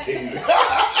 I'm just teasing.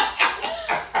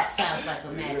 Sounds like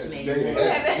a match made. Done.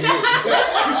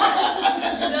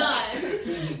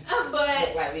 But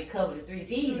Look like we covered the 3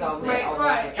 P's on right, that.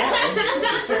 right.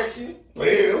 Protection,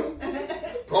 bam.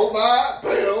 Provide,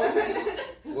 bam.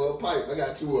 Well, pipe. I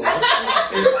got 2 of them.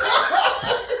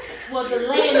 Well, the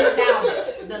laying down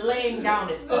it. Laying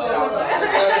down.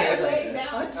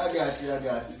 I got you.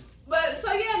 But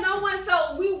so yeah, no one.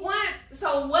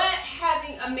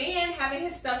 Having a man having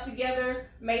his stuff together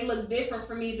may look different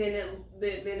for me than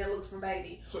it looks for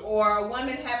Baby, or a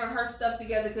woman having her stuff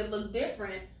together could look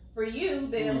different for you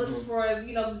than it looks for the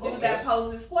dude that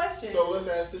posed this question. So let's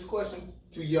ask this question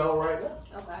to y'all right now.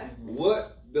 Okay.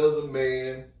 What does a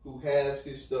man who has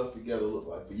his stuff together look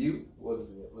like for you? What does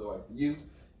it look like for you?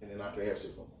 And then I can answer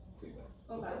from female.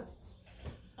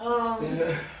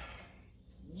 Okay.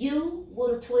 You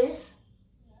with a twist.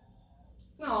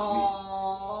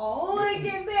 Oh, look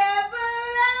at that,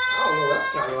 I don't know. That's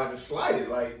kind of like a slighted.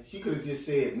 Like she could have just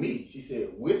said me. She said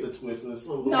with the twist. So it's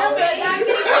so No, but I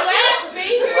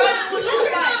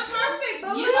perfect.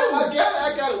 But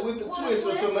I got it with the twist.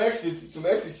 So some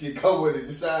extra shit come with it.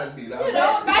 Decided me. If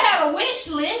I had a wish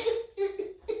list,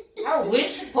 I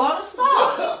wish upon a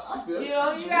star.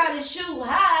 You got to shoot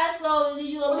high so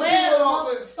you land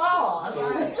on stars.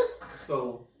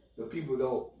 So the people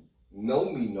don't know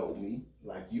me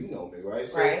like you know me, right?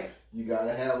 So right. You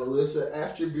gotta have a list of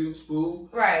attributes, boo.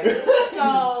 Right.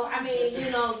 So I mean,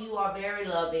 you are very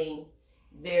loving,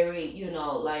 very,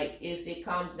 like if it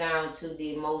comes down to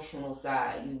the emotional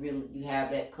side, you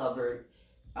have that covered.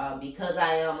 Because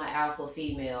I am an alpha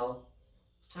female,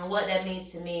 and what that means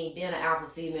to me, being an alpha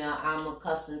female, I'm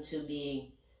accustomed to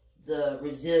being the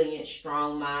resilient,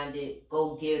 strong-minded,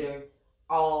 go-getter,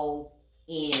 all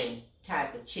in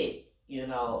type of chick,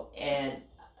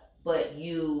 but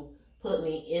you put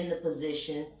me in the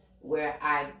position where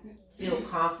I feel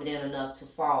confident enough to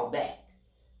fall back.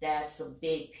 That's a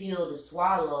big pill to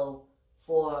swallow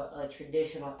for a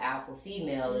traditional alpha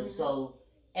female.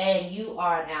 And you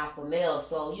are an alpha male.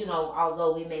 So,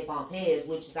 although we may bump heads,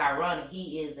 which is ironic,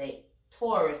 he is a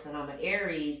Taurus and I'm an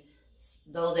Aries.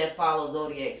 Those that follow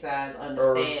zodiac signs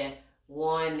understand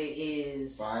one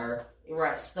is fire,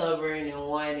 right, stubborn, and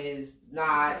one is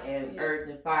not, and earth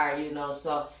and fire,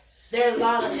 so there are a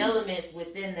lot of elements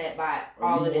within that by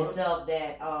all in itself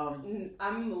that I'm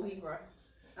a Libra.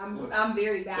 I'm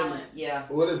very balanced. Yeah.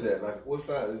 What is that? Like, what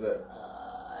sign is that?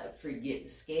 I forget the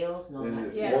scales. No, is not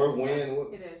it yes. War, wind?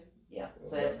 What? It is. Yeah.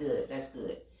 So that's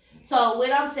good. So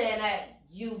when I'm saying that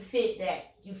you fit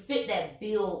that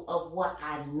bill of what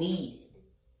I needed,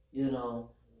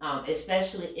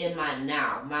 especially in my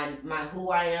now, my who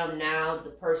I am now,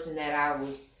 the person that I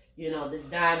was. The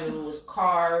diamond was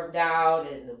carved out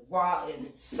and the rock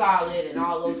and solid and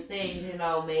all those things,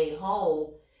 made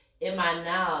whole. In my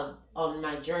now, on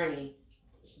my journey,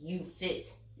 you fit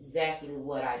exactly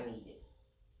what I needed.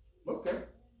 Okay.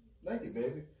 Thank you,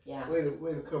 baby. Yeah. Way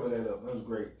to cover that up. That was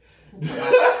great.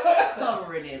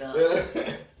 Covering it up.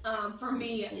 For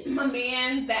me, a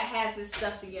man that has his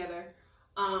stuff together,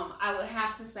 I would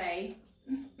have to say,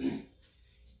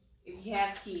 if you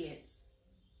have kids.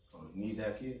 Oh, he needs to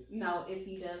have kids? No, if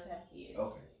he does have kids.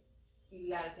 Okay. You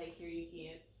gotta take care of your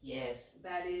kids. Yes.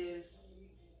 That is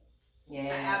an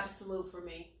Yes. absolute for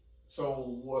me. So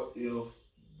what if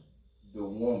the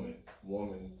woman,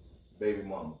 baby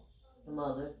mama, The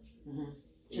mother. Mm-hmm.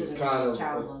 is kind of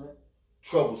child mother.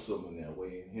 troublesome in that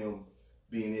way, and him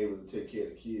being able to take care of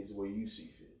the kids the way you see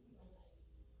fit?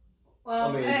 Well,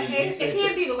 I mean, it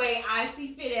can't be the way I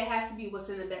see fit. It has to be what's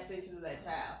in the best interest of that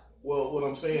child. Well, what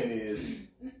I'm saying is,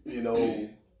 you know,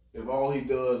 if all he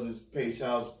does is pay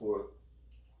child support,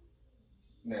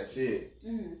 and that's it,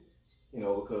 Mm-hmm. you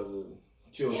know, because of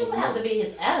It children. would have to be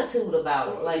his attitude about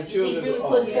it. Well, Like, the is he children really are-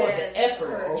 putting oh, forth yes. the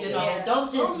effort? Okay. You know, Yeah. don't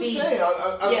I'm just just be. saying,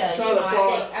 I'm Yeah, trying you know, to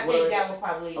fall. I think that would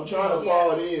probably. I'm trying to Yeah.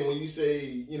 fall it in when you say,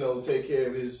 you know, take care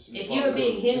of his. If you're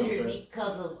being responsibilities, you know what I'm hindered saying?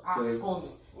 because of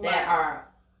obstacles that Right. are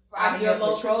out Out of of your your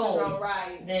emotions control, control,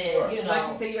 right? then Right. you know.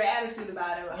 Like you said, your attitude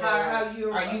about it. Yeah. How you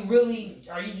Are you really?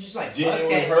 Are you just like fuck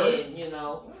Genuinely that? hurt? Then, you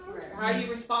know. how are you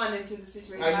responding to the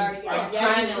situation? Are you Yeah,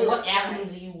 trying just to? What feel-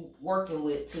 avenues are you working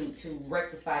with to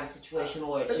rectify the situation,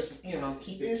 or just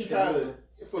keep It's it kind moving?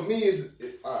 of, for me,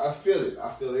 I feel it.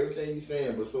 I feel everything you're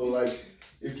saying. But so, like,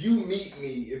 if you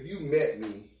met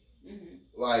me, Mm-hmm.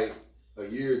 like, a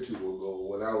year or two ago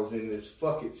when I was in this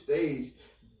fuck it stage.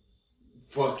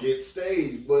 But,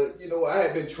 you know, I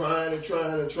had been trying to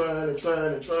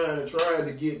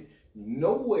get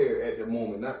nowhere at the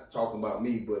moment. Not talking about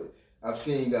me, but I've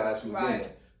seen guys who've been Right.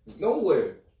 there.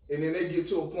 Nowhere. And then they get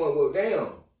to a point where,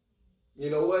 damn, you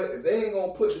know what? If they ain't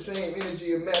gonna put the same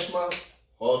energy and match my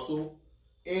hustle,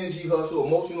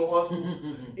 emotional hustle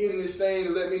in this thing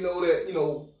to let me know that, you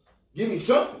know, give me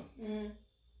something,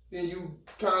 then you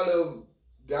kind of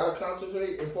gotta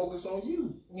concentrate and focus on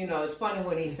you. You know, it's funny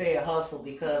when he said hustle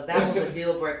because that was a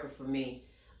deal breaker for me.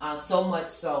 So much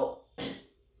so.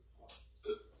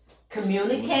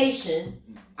 Communication.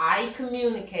 I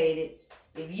communicated.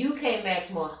 If you can't match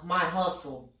my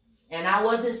hustle, and I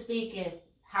wasn't speaking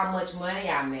how much money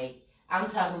I make, I'm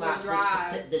talking about the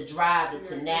drive, the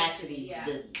tenacity, yeah.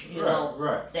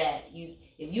 Right. that if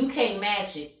you can't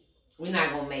match it, we're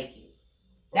not gonna make it.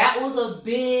 That was a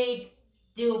big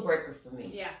deal breaker for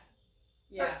me. Yeah.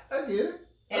 Yeah. I get it.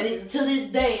 And to this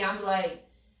day, I'm like,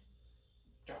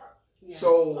 Yeah.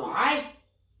 So, all right,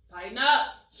 Tighten up.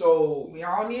 so we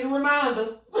all need a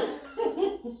reminder.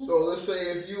 let's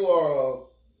say if you are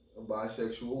a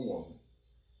bisexual woman,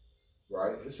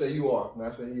 right? Let's say you are.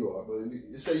 Not saying you are, but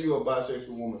let's say you're a bisexual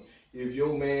woman. If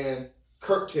your man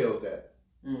curtails that,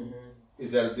 Mm-hmm.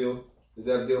 is that a deal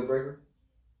breaker?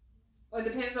 Well,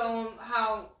 it depends on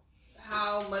how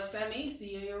much that means to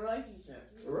you in your relationship.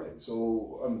 All right.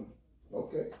 So,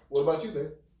 okay. What about you, babe?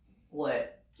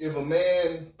 What? If a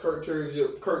man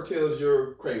curtails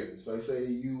your cravings, like say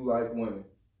you like women,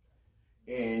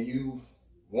 and you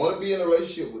want to be in a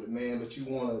relationship with a man, but you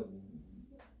want to,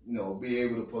 you know, be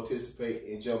able to participate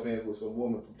and jump in with some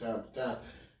woman from time to time.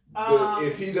 But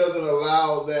if he doesn't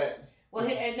allow that, Well,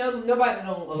 nobody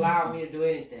don't allow me to do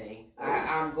anything.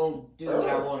 I'm gonna do what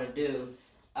I want to do.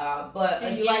 But And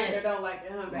again, you like it or don't like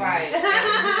it, huh, baby? right?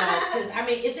 Because I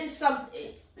mean, if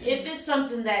it's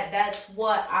something that's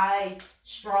what I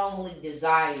strongly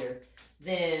desire,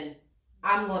 then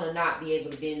I'm gonna not be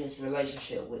able to be in this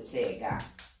relationship with said guy.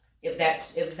 If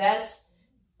that's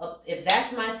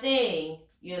my thing,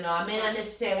 you know, I may not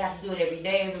necessarily have to do it every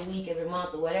day, every week, every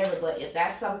month, or whatever. But if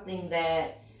that's something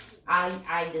that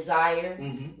I desire,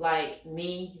 like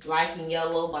me liking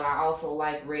yellow, but I also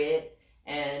like red,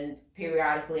 and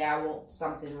periodically I want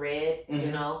something red, you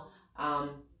know, I'm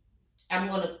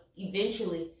gonna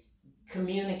eventually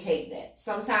communicate that.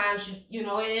 Sometimes you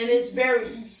know, and it's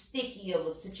very sticky of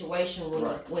a situation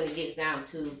when it gets down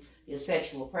to your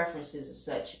sexual preferences and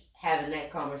such. Having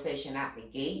that conversation out the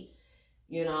gate,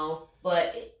 you know,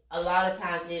 but a lot of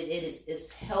times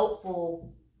it's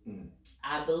helpful.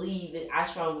 I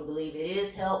strongly believe it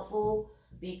is helpful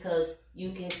because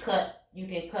you can cut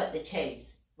the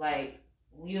chase. Like,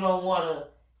 you don't want to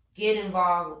get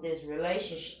involved with this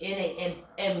relationship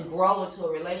and grow into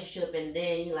a relationship, and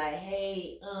then you're like,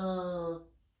 hey,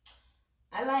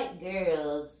 I like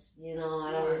girls, you know,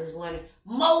 and I was just wondering.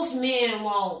 Most men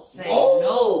won't say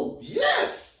no.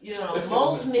 Yes. You know,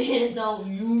 most men don't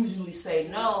usually say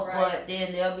no, Right. but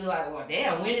then they'll be like, well,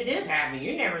 damn, when did this happen?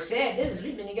 You never said this.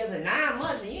 We've been together 9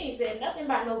 months and you ain't said nothing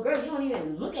about no girls. You don't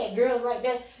even look at girls like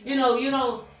that. You know, you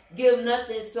don't give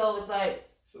nothing. So it's like.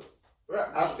 Right,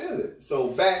 I feel it. So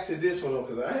back to this one,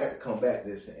 because I had to come back to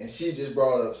this, and she just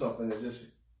brought up something that just,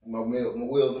 my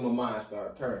wheels in my mind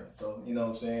started turning. So, you know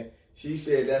what I'm saying? She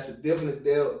said that's a definite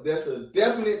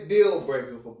deal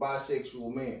breaker for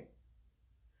bisexual men.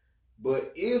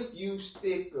 But if you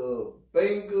stick a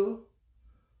banger,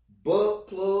 butt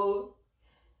plug,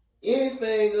 anything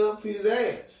hang up his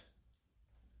ass.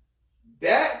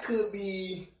 That could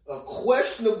be a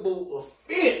questionable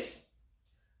offense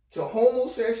to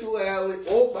homosexuality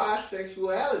or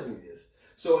bisexuality.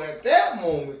 So at that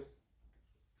moment,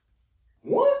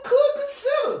 one could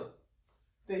consider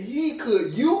that you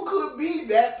could be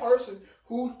that person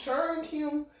who turned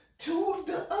him to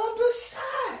the other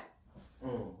side.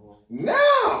 Mm-hmm.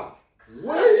 Now,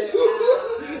 where did you?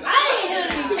 I ain't here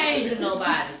to be changing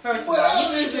nobody. First of all,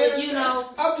 there's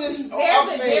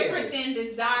a difference in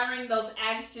desiring those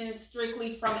actions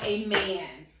strictly from a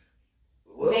man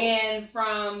than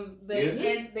from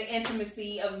the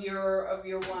intimacy of your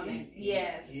woman.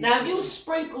 Yes. Now, if you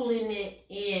sprinkling it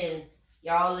in,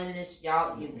 y'all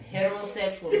you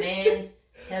heterosexual man,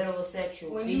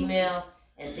 heterosexual female,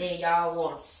 and then y'all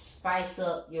want to spice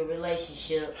up your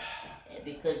relationship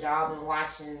because y'all been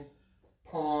watching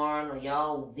porn or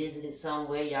y'all visited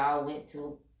somewhere, y'all went to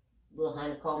a little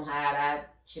honeycomb hideout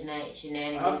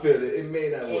shenanigans. I feel it. It may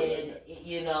not work. And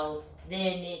you know,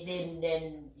 then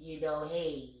you know,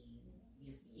 hey,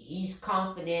 he's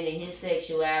confident in his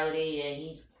sexuality and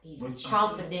he's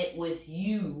confident with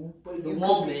you, but the you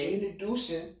woman. Could be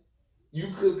introducing. You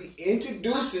could be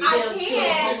introducing. I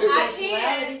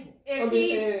can. If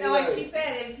he's like she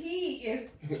said, if he is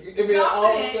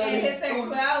confident in his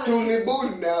sexuality, tuning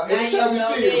booty now. Every time you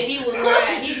see him, he was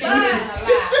right. He been alive.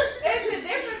 There's a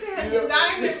difference in him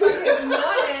desiring it from his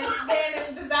woman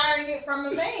than desiring it from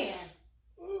a man.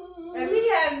 If he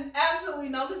has absolutely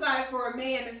no desire for a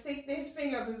man to stick his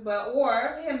finger up his butt,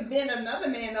 or him bend another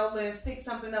man over and stick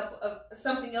something else up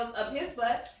his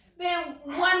butt, then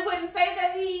one wouldn't say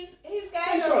that he's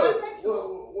gay or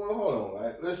bisexual. Well, hold on,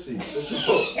 right? Let's see.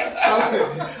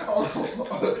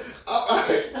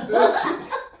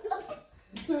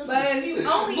 But if you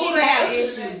only have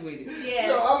issues with it. Yes.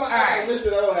 No,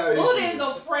 listen, I don't have issues. Buddha is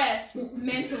oppressed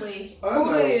mentally.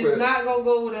 Buddha is not going to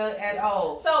go with us at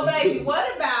all. So, baby,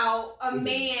 what about a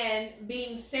man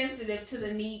being sensitive to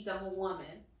the needs of a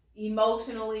woman?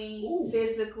 Emotionally,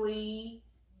 physically,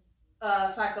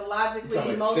 psychologically,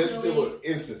 emotionally. Sensitive or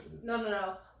insensitive?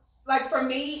 No. Like for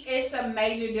me, it's a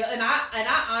major deal, and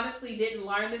I honestly didn't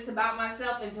learn this about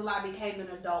myself until I became an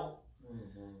adult.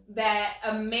 That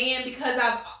a man, because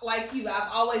I've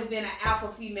always been an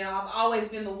alpha female. I've always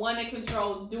been the one in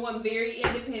control, doing very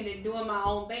independent, doing my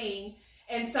own thing.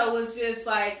 And so it's just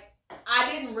like, I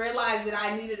didn't realize that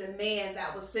I needed a man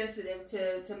that was sensitive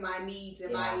to my needs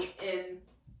and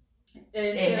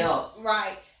it helps.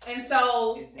 Right. And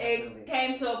so it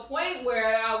came to a point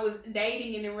where I was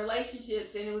dating and in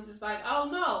relationships, and it was just like, oh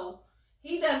no,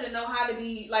 he doesn't know how to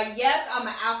be like, yes, I'm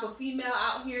an alpha female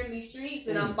out here in these streets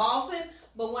and I'm bossing.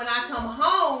 But when I come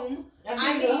home,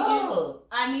 I need a hug.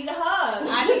 I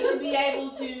need to be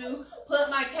able to put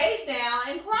my cape down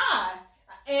and cry.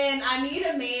 And I need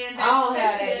a man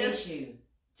that's sensitive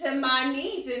to my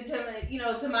needs and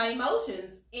to my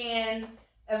emotions. And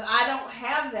if I don't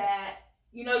have that,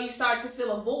 you start to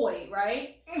feel a void,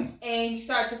 right? And you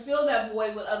start to fill that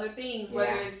void with other things,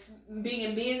 whether it's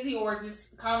being busy or just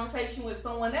conversation with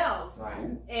someone else.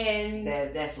 Right. And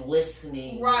that's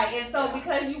listening. Right. And so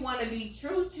because you want to be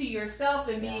true to yourself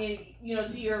and being,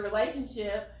 to your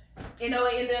relationship, it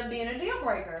ended up being a deal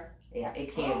breaker. Yeah,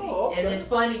 it can be. Okay. And it's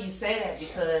funny you say that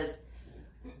because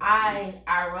I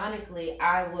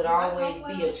would always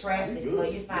be attracted. No,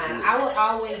 you're fine. I would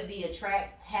always be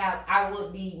I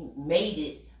would be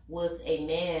mated with a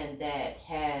man that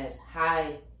has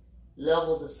high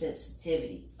levels of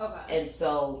sensitivity. Okay. And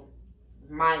so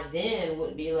my then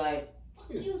would be like,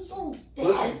 you so damn.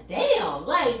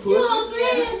 Like, you know what I'm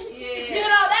saying? Yeah.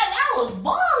 That was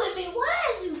bothering me.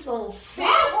 Why is you so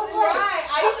soft? Right.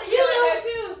 I used to feel like that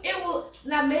too. It was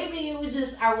now maybe it was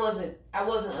just I wasn't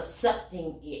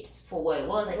accepting it for what it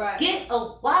was. Like,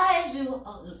 why is you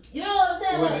you know what I'm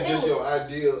saying? Was it just your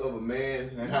idea of a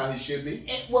man and how he should be?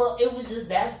 It was just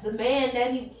that's the man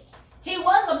that he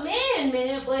was a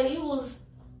man, but he was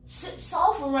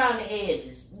soft around the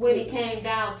edges when it came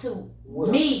down to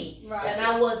me, and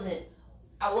I wasn't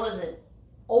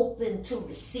open to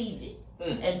receive it,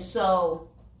 and so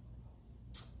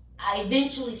I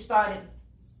eventually started.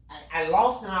 I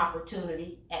lost an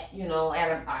opportunity I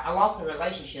lost a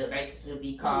relationship basically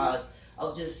because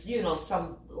of just a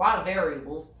lot of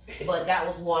variables, but that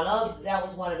was one of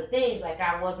the things. Like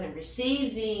I wasn't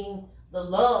receiving the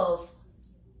love,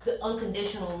 the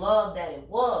unconditional love that it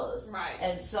was. Right.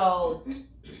 And so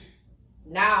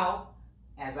now,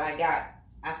 as I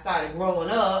started growing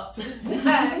up,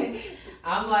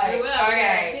 I'm like,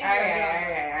 okay.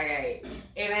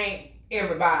 It ain't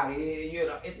everybody,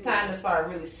 it's time to start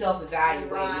really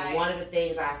self-evaluating. Right. And one of the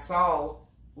things I saw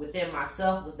within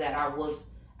myself was that I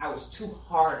was too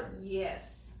hardened. Yes.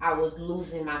 I was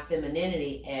losing my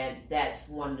femininity, and that's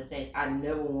one of the things I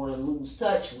never want to lose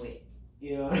touch with.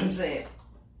 You know what I'm saying?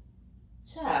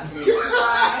 Child. And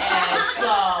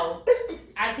so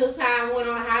I took time, went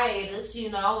on hiatus,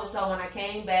 and so when I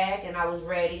came back and I was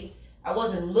ready, I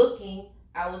wasn't looking,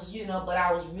 I was, but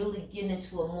I was really getting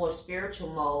into a more spiritual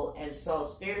mode. And so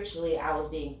spiritually, I was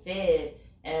being fed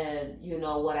and,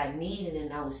 what I needed,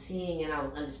 and I was seeing and I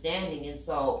was understanding. And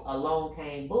so along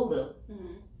came Buddha.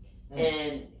 Mm-hmm.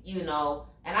 And,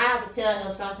 and I have to tell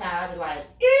him sometimes, I'll be like,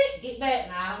 get back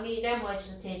now, I don't need that much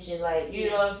attention. Like, you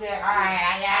know what I'm saying? All right,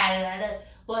 I got it.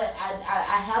 But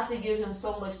I have to give him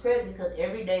so much credit because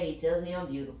every day he tells me I'm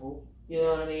beautiful. You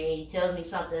know what I mean? He tells me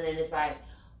something and it's like,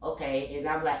 okay. And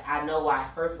I'm like, I know why.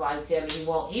 First of all, he tell me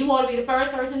he want to be the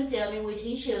first person to tell me, which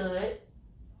he should.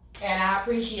 And I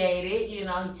appreciate it. He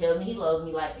tells me he loves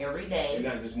me like every day. And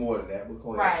not just more than that,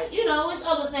 but right. It's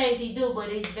other things he do, but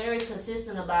he's very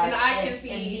consistent about it.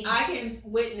 And I can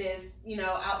witness,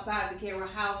 outside the camera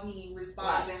how he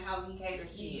responds and how he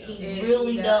caters to you. He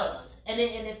really does. And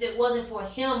if it wasn't for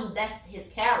him, that's his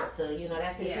character.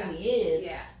 That's who he is.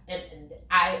 Yeah. And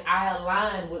I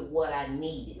aligned with what I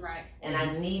needed. Right. And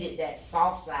I needed that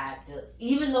soft side to,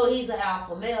 even though he's an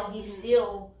alpha male, he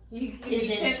still is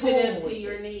in tune with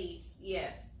your needs.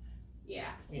 Yes. Yeah.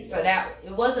 So that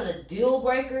it wasn't a deal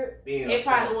breaker. It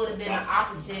probably would have been the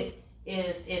opposite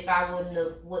if I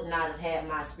would not have had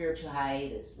my spiritual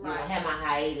hiatus. Right. Had my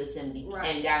hiatus and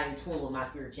got in tune with my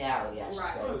spirituality. I should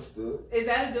say. Understood. Is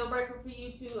that a deal breaker for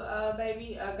you too,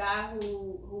 baby? A guy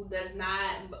who is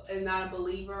not a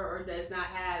believer or does not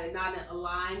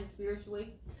aligned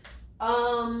spiritually?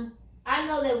 I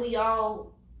know that we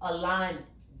all align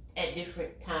at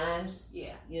different times.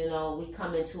 Yeah. We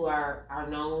come into our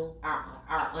known,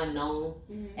 our unknown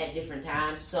at different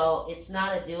times. So it's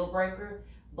not a deal breaker.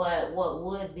 But what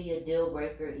would be a deal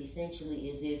breaker essentially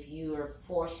is if you are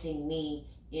forcing me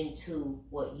into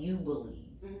what you believe.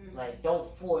 Mm-hmm. Like,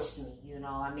 don't force me,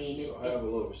 I mean. So I have a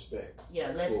little respect.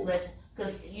 Yeah, let's,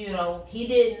 because, he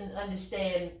didn't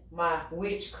understand my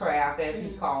witchcraft, as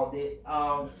he called it.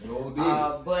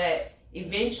 But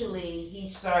eventually he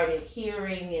started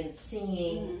hearing and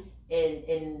seeing,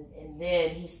 and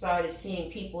then he started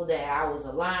seeing people that I was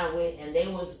aligned with, and they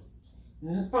was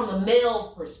from a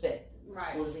male perspective.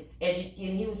 Right. Was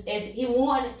educated. He was he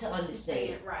wanted to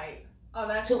understand. Right. Oh,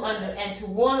 that's to want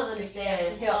to understand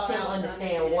and help him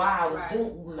understand why I was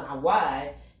doing my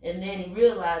why. And then he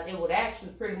realized it would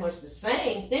actually pretty much the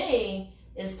same thing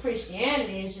as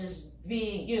Christianity. It's just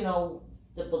being,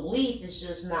 the belief is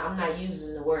just not. I'm not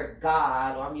using the word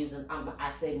God, or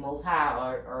I say Most High,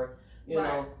 or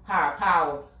higher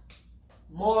power.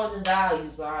 Morals and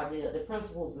values are the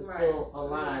principles are still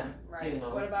aligned. Right.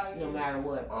 What about you? No matter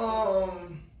what.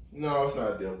 No, it's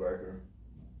not a deal breaker.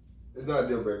 It's not a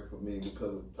deal breaker for me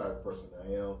because of the type of person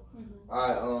I am.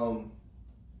 Mm-hmm.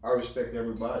 I respect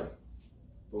everybody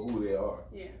for who they are.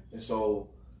 Yeah. And so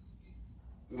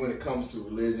when it comes to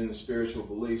religion and spiritual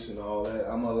beliefs and all that,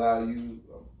 I'm gonna allow you,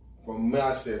 from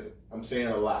my sense, I'm saying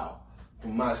allow,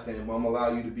 from my standpoint, I'm gonna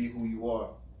allow you to be who you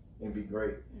are and be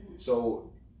great. Mm-hmm. So,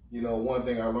 one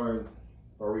thing I learned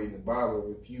by reading the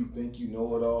Bible, if you think you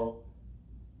know it all,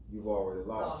 you've already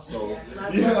lost. So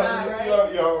you're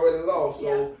already lost.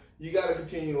 So you got to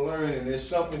continue to learn, and there's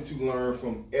something to learn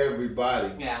from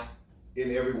everybody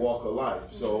in every walk of life.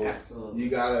 So you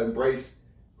got to embrace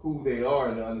who they are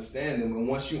and understand them. And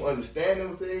once you understand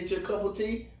them, if they ain't your cup of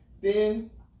tea,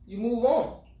 then you move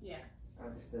on. Yeah.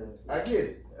 Understood. I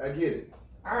get it.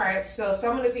 All right, so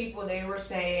some of the people, they were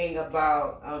saying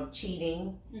about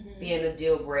cheating being a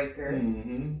deal breaker.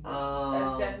 Mm-hmm.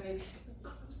 That's definitely.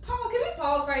 Paul, can we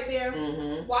pause right there?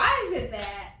 Mm-hmm. Why is it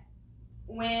that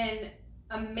when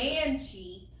a man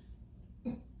cheats,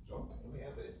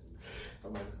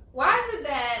 why is it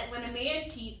that when a man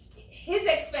cheats, his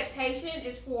expectation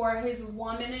is for his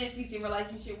woman, if he's in a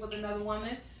relationship with another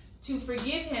woman, to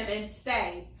forgive him and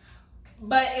stay.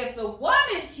 But if the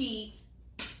woman cheats,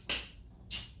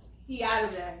 he out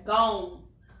of there, gone.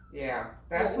 Yeah,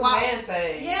 that's the man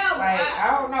thing. Yeah,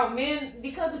 I don't know, men,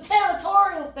 because the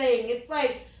territorial thing, it's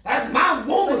like, that's my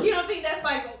woman. But you don't think that's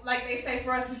like they say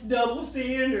for us, it's double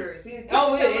standards? It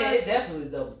definitely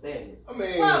is double standards. I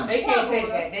mean, they can't take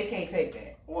that. They can't take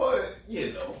that. Well,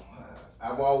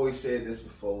 I've always said this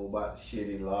before about the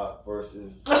shitty lock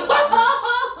versus the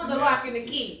lock and the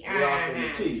key. The lock and the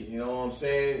key. You know what I'm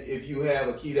saying? If you have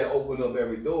a key that opens up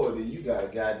every door, then you got a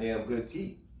goddamn good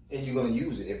key. And you're going to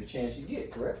use it every chance you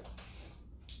get, correct?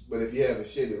 But if you have a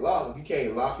shitty lock, if you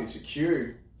can't lock and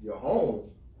secure your home,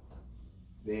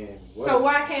 then what? So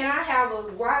why can't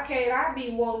I be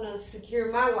wanting to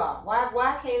secure my lock?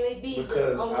 Why can't it be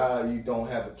Because the only... you don't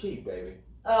have a key, baby.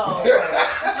 Oh,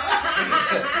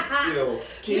 You know,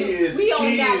 key is We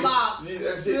only key got is- locks. Yeah,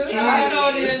 that's it. Key I is-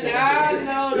 know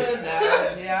this.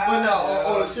 Yeah. But no,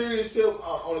 on a serious tip, You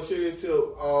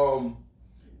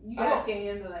guys can't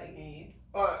handle that game.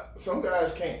 some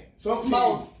guys can.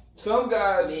 Most. Some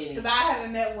guys. Because I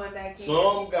haven't met one that can.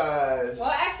 Some guys.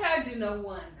 Well, actually, I do know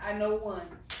one. I know one.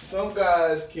 Some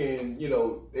guys can,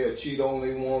 they'll cheat on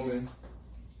their woman,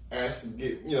 ask for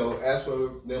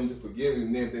them to forgive him.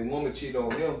 And then if their woman cheat on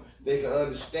them, they can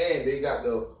understand. They got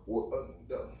the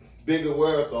bigger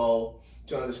wherewithal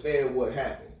to understand what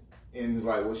happened. And it's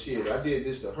like, well, shit, I did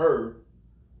this to her,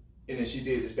 and then she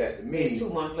did this back to me. And 2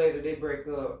 months later, they break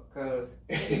up because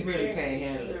he really can't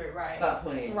handle it. Right. Stop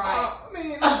playing. Right. I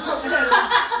mean,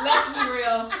 Let's be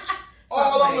real.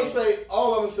 all I'm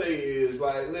gonna say is,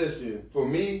 like, listen,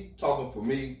 talking for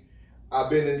me, I've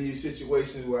been in these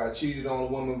situations where I cheated on a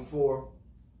woman before.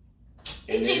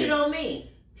 He cheated on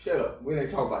me. Shut up. We ain't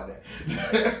talk about that.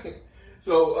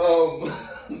 So,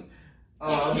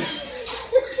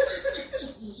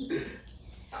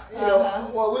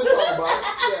 well, we'll talk about it.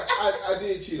 Yeah, I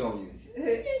did cheat on you.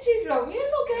 You cheated on me.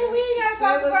 It's okay. We ain't got to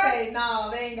talk about it. Say, no,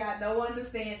 they ain't got no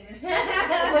understanding.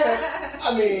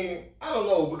 I mean, I don't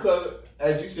know, because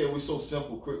as you said, we're so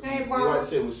simple. Hey, You bro. like to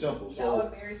say we're simple. Y'all So are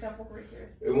very simple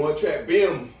creatures. in one track,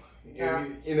 bim. Yeah.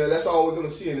 And that's all we're gonna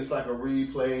see, and it's like a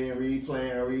replaying.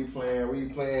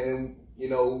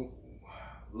 And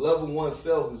loving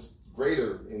oneself is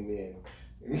greater in men.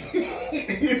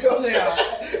 Yeah.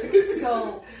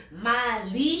 So my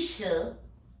Leisha,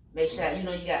 make sure you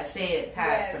gotta say it how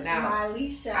it's pronounced. My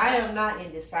Alicia. I am not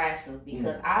indecisive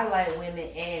because I like women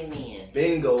and men.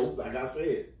 Bingo, like I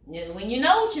said. When you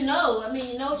know what you know, I mean,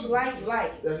 you know what you like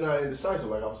it. That's not indecisive,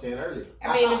 like I was saying earlier.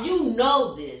 I mean, if you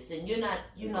know this and you're not,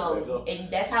 There you go. and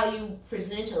that's how you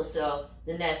present yourself,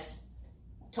 then that's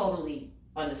totally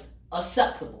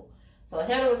acceptable. So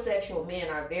heterosexual men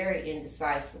are very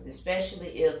indecisive,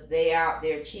 especially if they out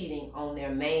there cheating on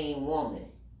their main woman.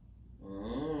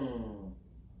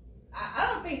 I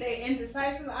don't think they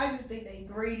indecisive. I just think they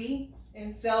greedy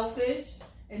and selfish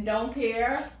and don't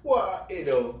care. Well,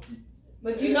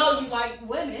 But you know you like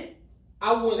women.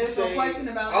 I wouldn't There's no say question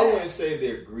about I that. wouldn't say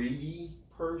they're greedy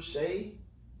per se,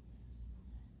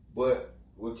 but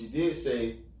what you did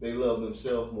say, they love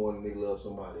themselves more than they love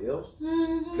somebody else.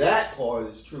 Mm-hmm. That part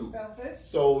is true. Selfish.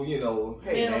 So hey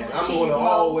Yeah, man, when I'm she's gonna low.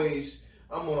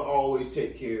 always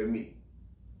take care of me.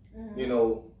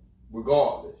 Mhm.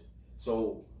 Regardless.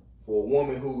 So for a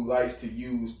woman who likes to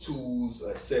use tools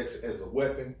like sex as a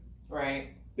weapon, Right.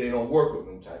 they don't work with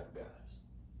them type of guys.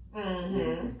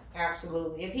 Mm-hmm.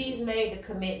 Absolutely. If he's made the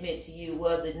commitment to you,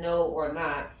 whether no or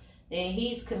not, then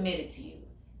he's committed to you.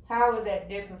 How is that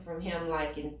different from him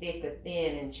liking thick or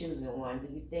thin and choosing one? Do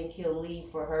you think he'll leave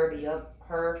for her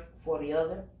for the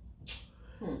other?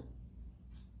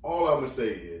 All I'm gonna say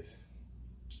is,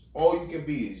 all you can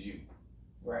be is you.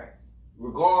 Right.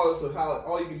 Regardless of how,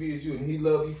 all you can be is you, and he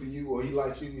loves you for you, or he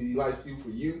likes you, and he likes you for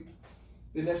you,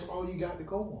 then that's all you got to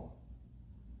go on.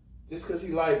 Just because he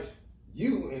likes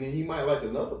you, and then he might like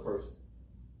another person,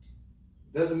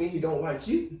 doesn't mean he don't like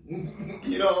you.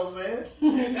 You know what I'm saying?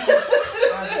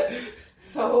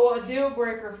 So a deal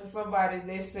breaker for somebody,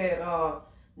 they said, no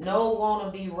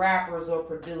wannabe rappers or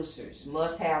producers,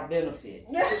 must have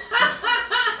benefits.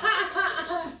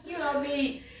 You don't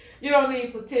need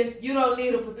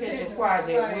a potential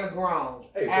project. Right. We're grown.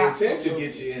 Hey, Absolutely. potential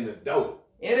gets you in the door.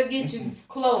 It'll get you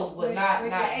close, but not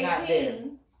When there. you're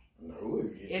 18. No, it'll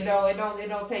get you. It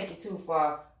don't take you too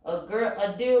far.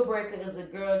 A deal breaker is a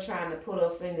girl trying to put her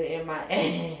finger in my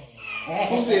ass.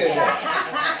 Who said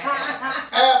that?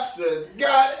 Absolutely.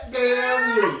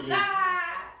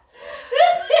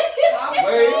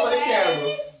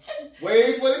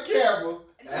 Wait for the camera.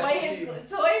 That's what she-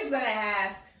 Toy's gonna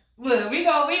ask. Look, we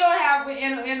gonna have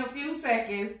in a few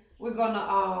seconds. We're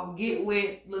gonna get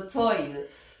with Latoya,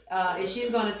 and she's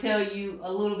gonna tell you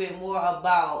a little bit more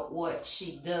about what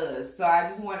she does. So I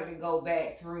just wanted to go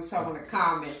back through some of the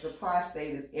comments. The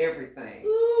prostate is everything.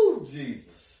 Ooh,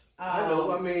 Jesus. I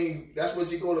know. I mean, that's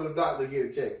what you go to the doctor to get a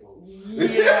check for.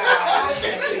 Yeah.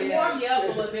 Warm you up a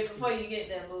little bit before you get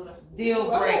there, Buddha. Deal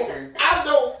breaker. I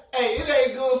know. Hey, it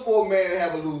ain't good for a man to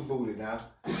have a loose booty now.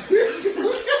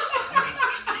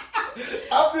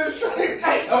 I'm just saying.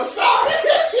 I'm sorry.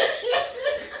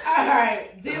 All right.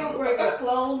 Deal breaker.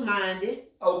 Closed-minded.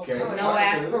 Okay. No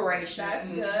aspirations. That's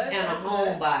good. And a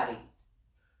homebody.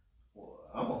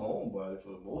 I'm a homebody for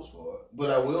the most part, but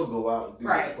I will go out and do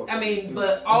Right. what the I fuck mean, do.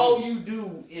 but all you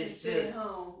do is Stay just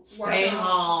home. stay Work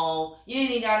home. You ain't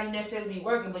even gotta necessarily be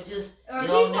working, but just Or you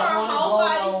people don't are never whole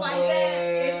want to bodies go like that.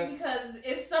 nowhere. It's because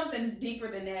it's something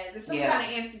deeper than that. There's some Yeah. kind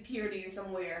of insecurity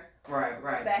somewhere Right.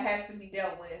 that has to be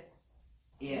dealt with.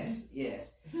 Yes.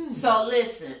 So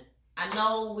listen, I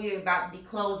know we're about to be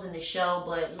closing the show,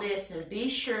 but listen, be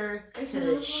sure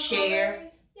to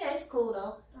share. Yeah, it's cool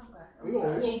though. We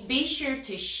gonna- Be sure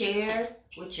to share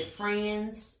with your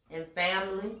friends and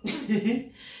family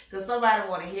because somebody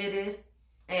want to hear this.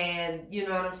 And you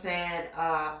know what I'm saying?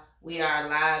 We are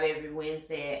live every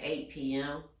Wednesday at 8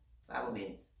 p.m. 5 more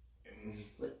minutes.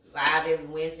 Live every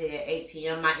Wednesday at 8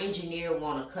 p.m. My engineer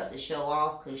want to cut the show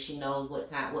off because she knows what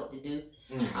to do.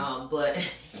 But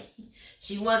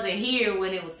she wasn't here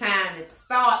when it was time to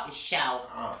start the show.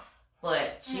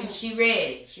 But she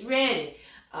ready. She ready.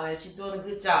 She's doing a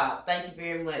good job. Thank you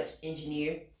very much,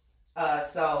 engineer.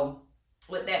 So,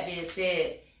 with that being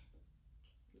said,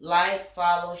 like,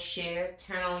 follow, share,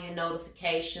 turn on your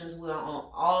notifications. We're on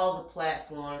all the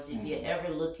platforms. If you're ever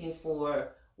looking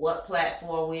for what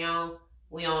platform we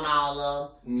on all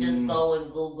of them. Just go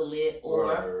and Google it,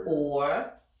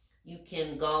 or you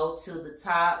can go to the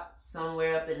top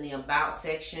somewhere up in the About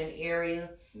section area.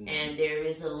 And there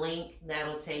is a link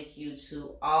that'll take you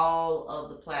to all of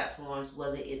the platforms,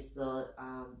 whether it's the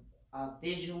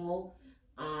visual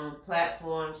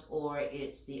platforms or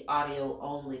it's the audio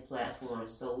only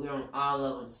platforms. So we're on all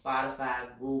of them: Spotify,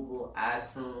 Google,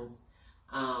 iTunes,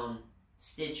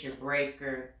 Stitcher,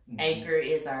 Breaker. Anchor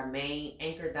is our main,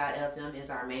 Anchor.fm is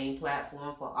our main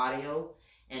platform for audio.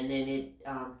 And then it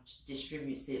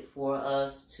distributes it for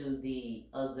us to the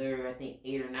other, I think,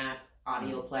 8 or 9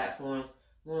 audio platforms.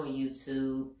 We're on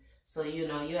YouTube. So, you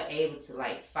know, you're able to,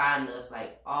 like, find us,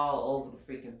 like, all over the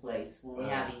freaking place. When we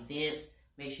have events,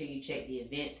 make sure you check the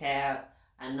event tab.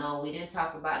 I know we didn't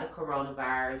talk about the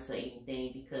coronavirus or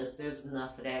anything because there's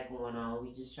enough of that going on.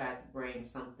 We just tried to bring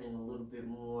something a little bit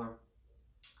more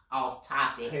off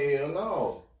topic. Hell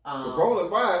no.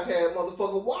 Coronavirus had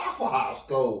motherfucking Waffle House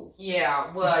closed.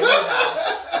 Yeah, well, you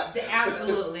know,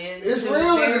 absolutely. It's it real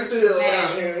was in the field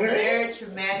out It here, was a man. very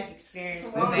traumatic experience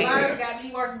for me. Coronavirus got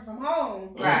me working from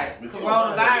home. Right. But you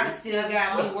Coronavirus still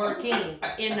got me working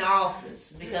in the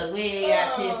office because we ain't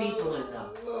got 10 people in there.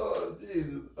 Lord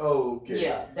Jesus. Okay.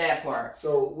 Yeah, that part.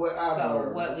 So what I've So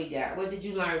learned. what we got? What did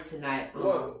you learn tonight?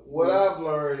 What I've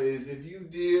learned is if you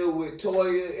deal with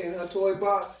Toya and her toy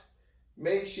box,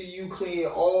 make sure you clean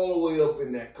all the way up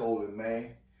in that colon,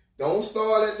 man. Don't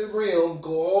start at the rim.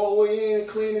 Go all the way in and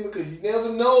clean it because you never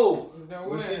know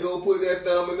when she gonna put that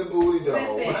thumb in the booty, dog.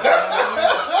 Listen,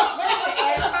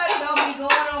 everybody gonna be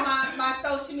going on my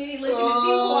social media looking to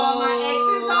see who all my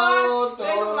exes are. They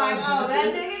gonna be like, oh, that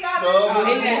nigga got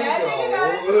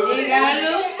He got a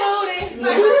little booty. Is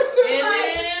there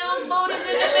any of those booties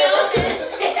in the building?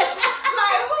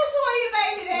 like, who tore your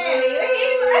baby daddy?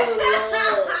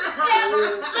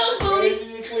 Those booties.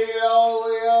 You clean it all the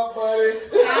way up, buddy.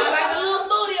 Sound like a little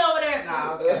booty over there. No,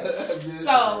 okay.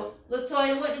 So,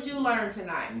 Latoya, what did you learn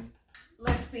tonight?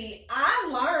 Let's see. I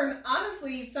learned,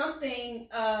 honestly, something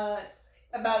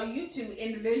about you two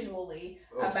individually,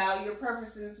 about your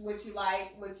purposes, what you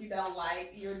like, what you don't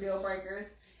like, your deal breakers,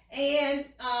 and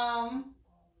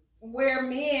where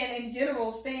men in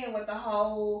general stand with the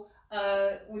whole,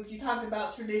 what you talked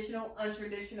about, traditional,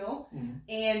 untraditional,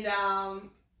 and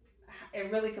it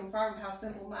really confirmed how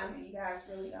simple-minded you guys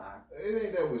really are. It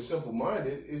ain't that we're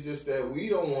simple-minded. It's just that we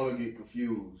don't want to get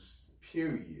confused.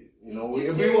 Period. You know,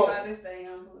 if we want.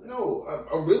 No,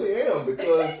 I really am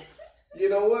because you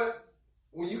know what?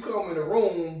 When you come in the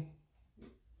room,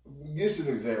 this is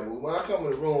an example. When I come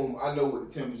in the room, I know what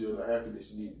the temperature of the air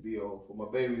conditioner needs to be on for my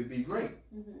baby to be great,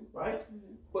 right?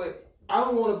 But I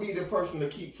don't want to be the person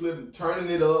that keep flipping, turning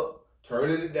it up,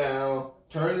 turning it down,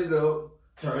 turning it up,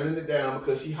 turning it down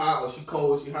because she hot or she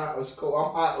cold, she hot or she cold,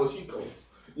 I'm hot or she cold.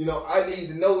 You know, I need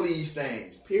to know these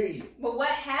things, period. But what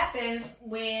happens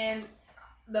when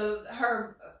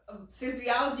her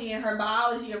physiology and her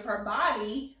biology of her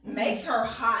body makes her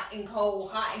hot and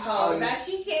cold? That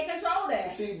she can't control that.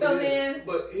 See, so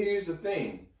but here's the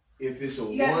thing: if it's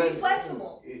you gotta be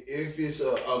flexible. If it's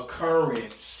a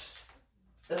occurrence,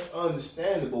 that's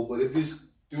understandable. But if it's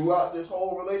throughout this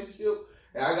whole relationship,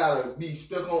 and I gotta be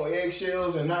stuck on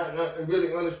eggshells and not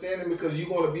really understanding because you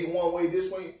want to be one way this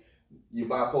way, you're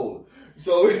bipolar.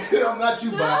 So I'm not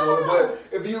you bipolar, but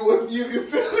if you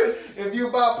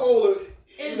bipolar,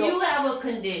 If you have a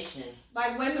condition,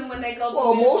 like women when they go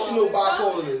Well, through emotional menopause,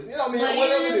 bipolar is, you know what I mean? but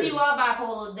Whatever even it if is. you are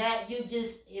bipolar, that you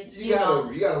just You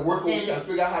gotta work on it. You gotta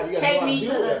figure out how you gotta know take how to me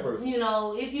deal to with that the, person. you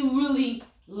know, if you really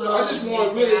love I just me, want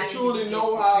to then I really need to truly get know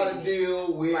some how to treatment.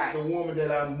 deal with Right. the woman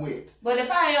that I'm with. But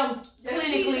if I am Just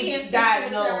keep being clinically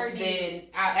diagnosed, sensitive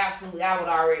then I would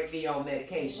already be on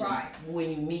medication. Right. When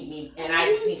you meet me, and I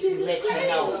just need to let you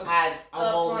know I'm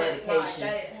on medication.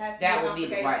 That would be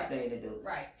the right thing to do.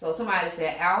 Right. So somebody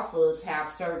said alphas have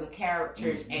certain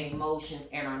characters and emotions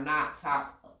and are not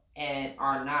top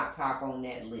on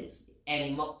that list.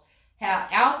 And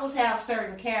alphas have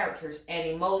certain characters and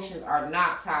emotions are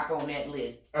not top on that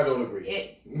list. I don't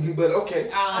agree. But okay,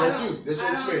 that's you. That's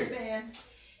your experience. Understand.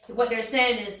 What they're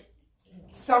saying is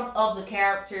some of the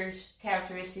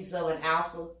characteristics of an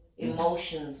alpha,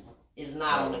 emotions is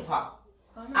not on the top.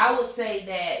 I would say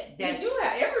that's. We do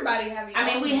have, everybody have emotions.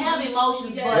 I mean, we have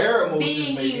emotions, Their but emotions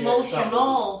being may be at the top of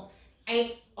emotional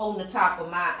ain't on the top of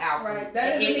my alpha. Right.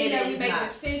 That doesn't mean that we is make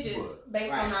not. decisions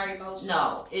based on our emotions.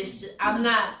 No, it's just,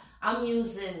 I'm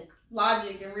using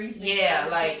Logic and reasoning. Yeah,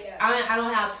 like I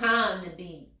don't have time to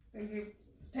be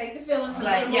Take the feelings.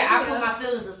 like I put my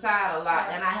feelings aside a lot,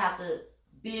 and I have to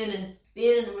being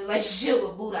in a relationship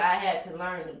with Buddha. I had to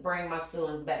learn to bring my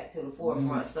feelings back to the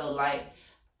forefront. So like,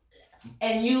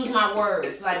 and use my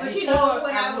words. Like, but before, you know,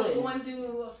 when I was wouldn't.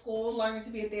 going to school, learning to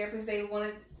be a therapist,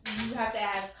 you have to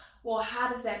ask, well, how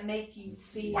does that make you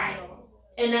feel? Right.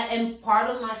 And part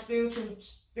of my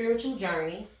spiritual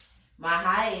journey, my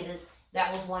hiatus,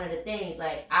 that was one of the things.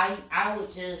 Like I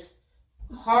would just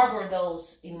harbor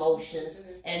those emotions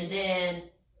and then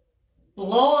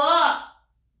blow up,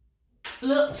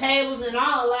 flip tables and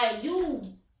all, like you,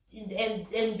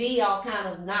 and be all kind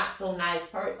of not so nice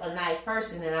a nice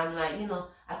person. And I'm like,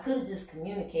 I could have just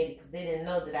communicated because they didn't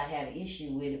know that I had an issue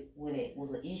with it when it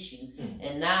was an issue,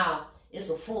 and now it's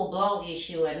a full blown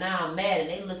issue, and now I'm mad and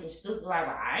they looking stupid like,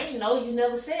 I didn't know, you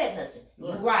never said nothing.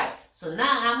 You're right. So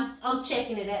now I'm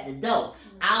checking it at the door.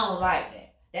 I don't like that.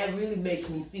 That really makes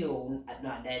me feel,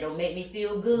 that don't make me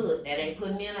feel good. That ain't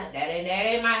putting me in that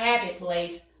ain't my happy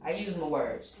place. I use my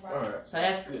words. All right. So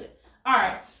that's good. All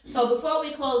right. So before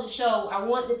we close the show, I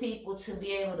want the people to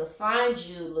be able to find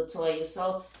you, Latoya.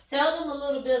 So tell them a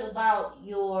little bit about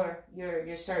your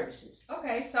services.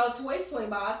 Okay, so Toys Toy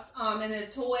Box, and the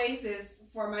toys is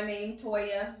for my name,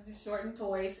 Toya, just shortened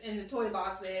Toys. And the toy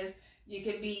box is you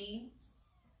could be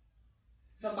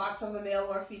the box of a male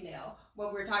or a female.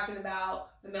 What we're talking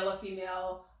about, the male or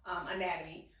female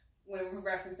anatomy when we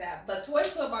reference that. But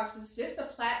Toys Toy Box is just a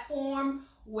platform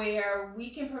where we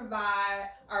can provide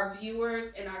our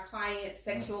viewers and our clients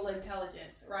sexual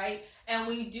intelligence, right? And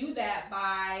we do that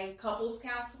by couples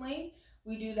counseling.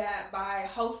 We do that by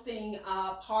hosting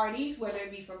parties, whether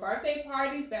it be for birthday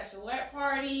parties, bachelorette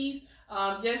parties,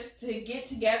 just to get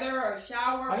together or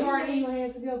shower party. Your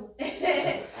hands together?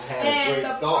 And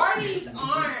the parties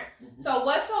aren't. So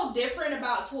what's so different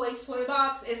about Toys Toy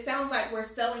Box? It sounds like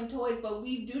we're selling toys, but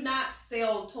we do not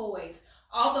sell toys.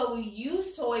 Although we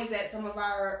use toys at some of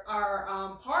our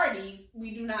parties,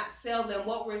 we do not sell them.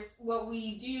 What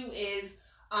we do is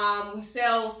we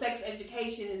sell sex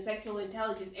education and sexual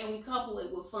intelligence, and we couple it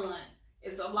with fun.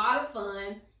 It's a lot of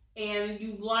fun, and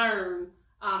you learn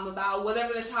about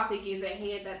whatever the topic is at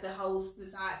hand that the host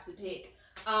decides to pick.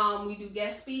 We do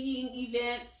guest speaking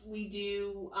events.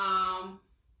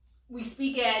 We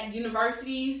speak at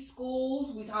universities,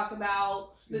 schools. We talk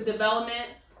about the development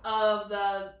of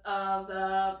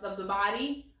the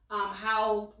body,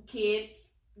 how kids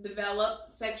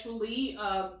develop sexually,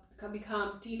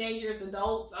 become teenagers,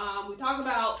 adults. We talk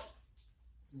about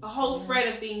a whole spread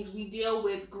of things. We deal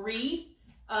with grief,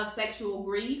 sexual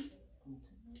grief.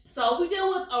 So we deal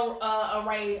with a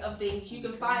array of things. You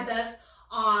can find us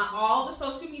on all the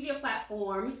social media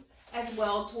platforms as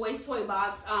well, Toys Toy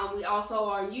Box. We also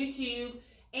are on YouTube.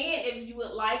 And if you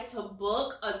would like to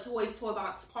book a Toys Toy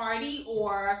Box party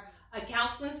or a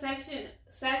counseling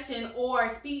session or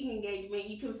a speaking engagement,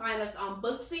 you can find us on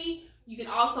Booksy. You can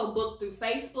also book through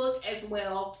Facebook as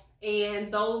well.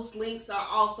 And those links are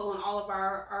also on all of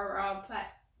our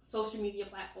social media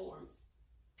platforms.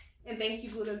 And thank you,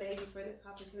 Buddha Baby, for this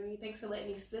opportunity. Thanks for letting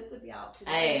me sit with y'all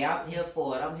today. Hey, I'm here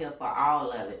for it. I'm here for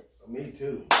all of it. Me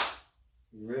too.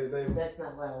 You ready, baby? That's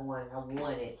not what I wanted. I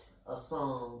wanted a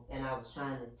song, and I was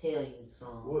trying to tell you the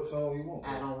song. What song you want?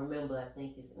 I don't remember. I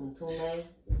think it's Mtume.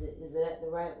 Is that the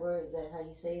right word? Is that how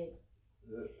you say it?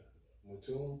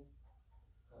 Mtume?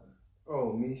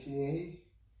 Oh, Me, She, and He?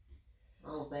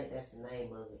 I don't think that's the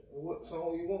name of it. What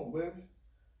song you want, baby?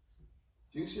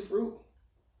 Juicy Fruit?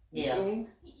 Yeah. Matume?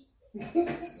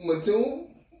 Matume?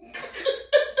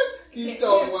 Keep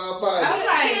talking while I'm I was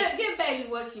fighting. like, Give baby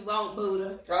what she want,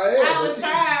 Buddha. I was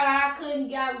trying, I couldn't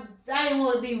get, I didn't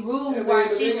want to be rude Yeah, while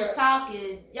but she they was got-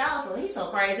 talking. Y'all, so he's so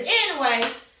crazy. Anyway,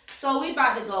 so we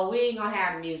about to go. We ain't gonna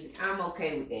have music. I'm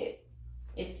okay with that.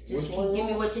 It's just Which one? give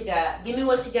me what you got. Give me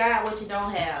what you got, what you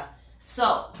don't have.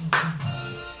 So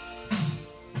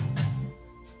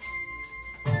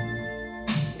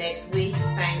next week,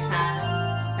 same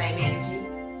time, same energy.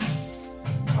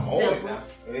 I'm on it Simple. now.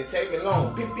 And it take me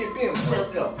long. Pim, pim, pim.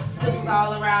 Simple. Simples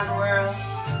all around the world.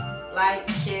 Like,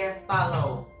 share,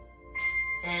 follow.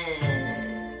 And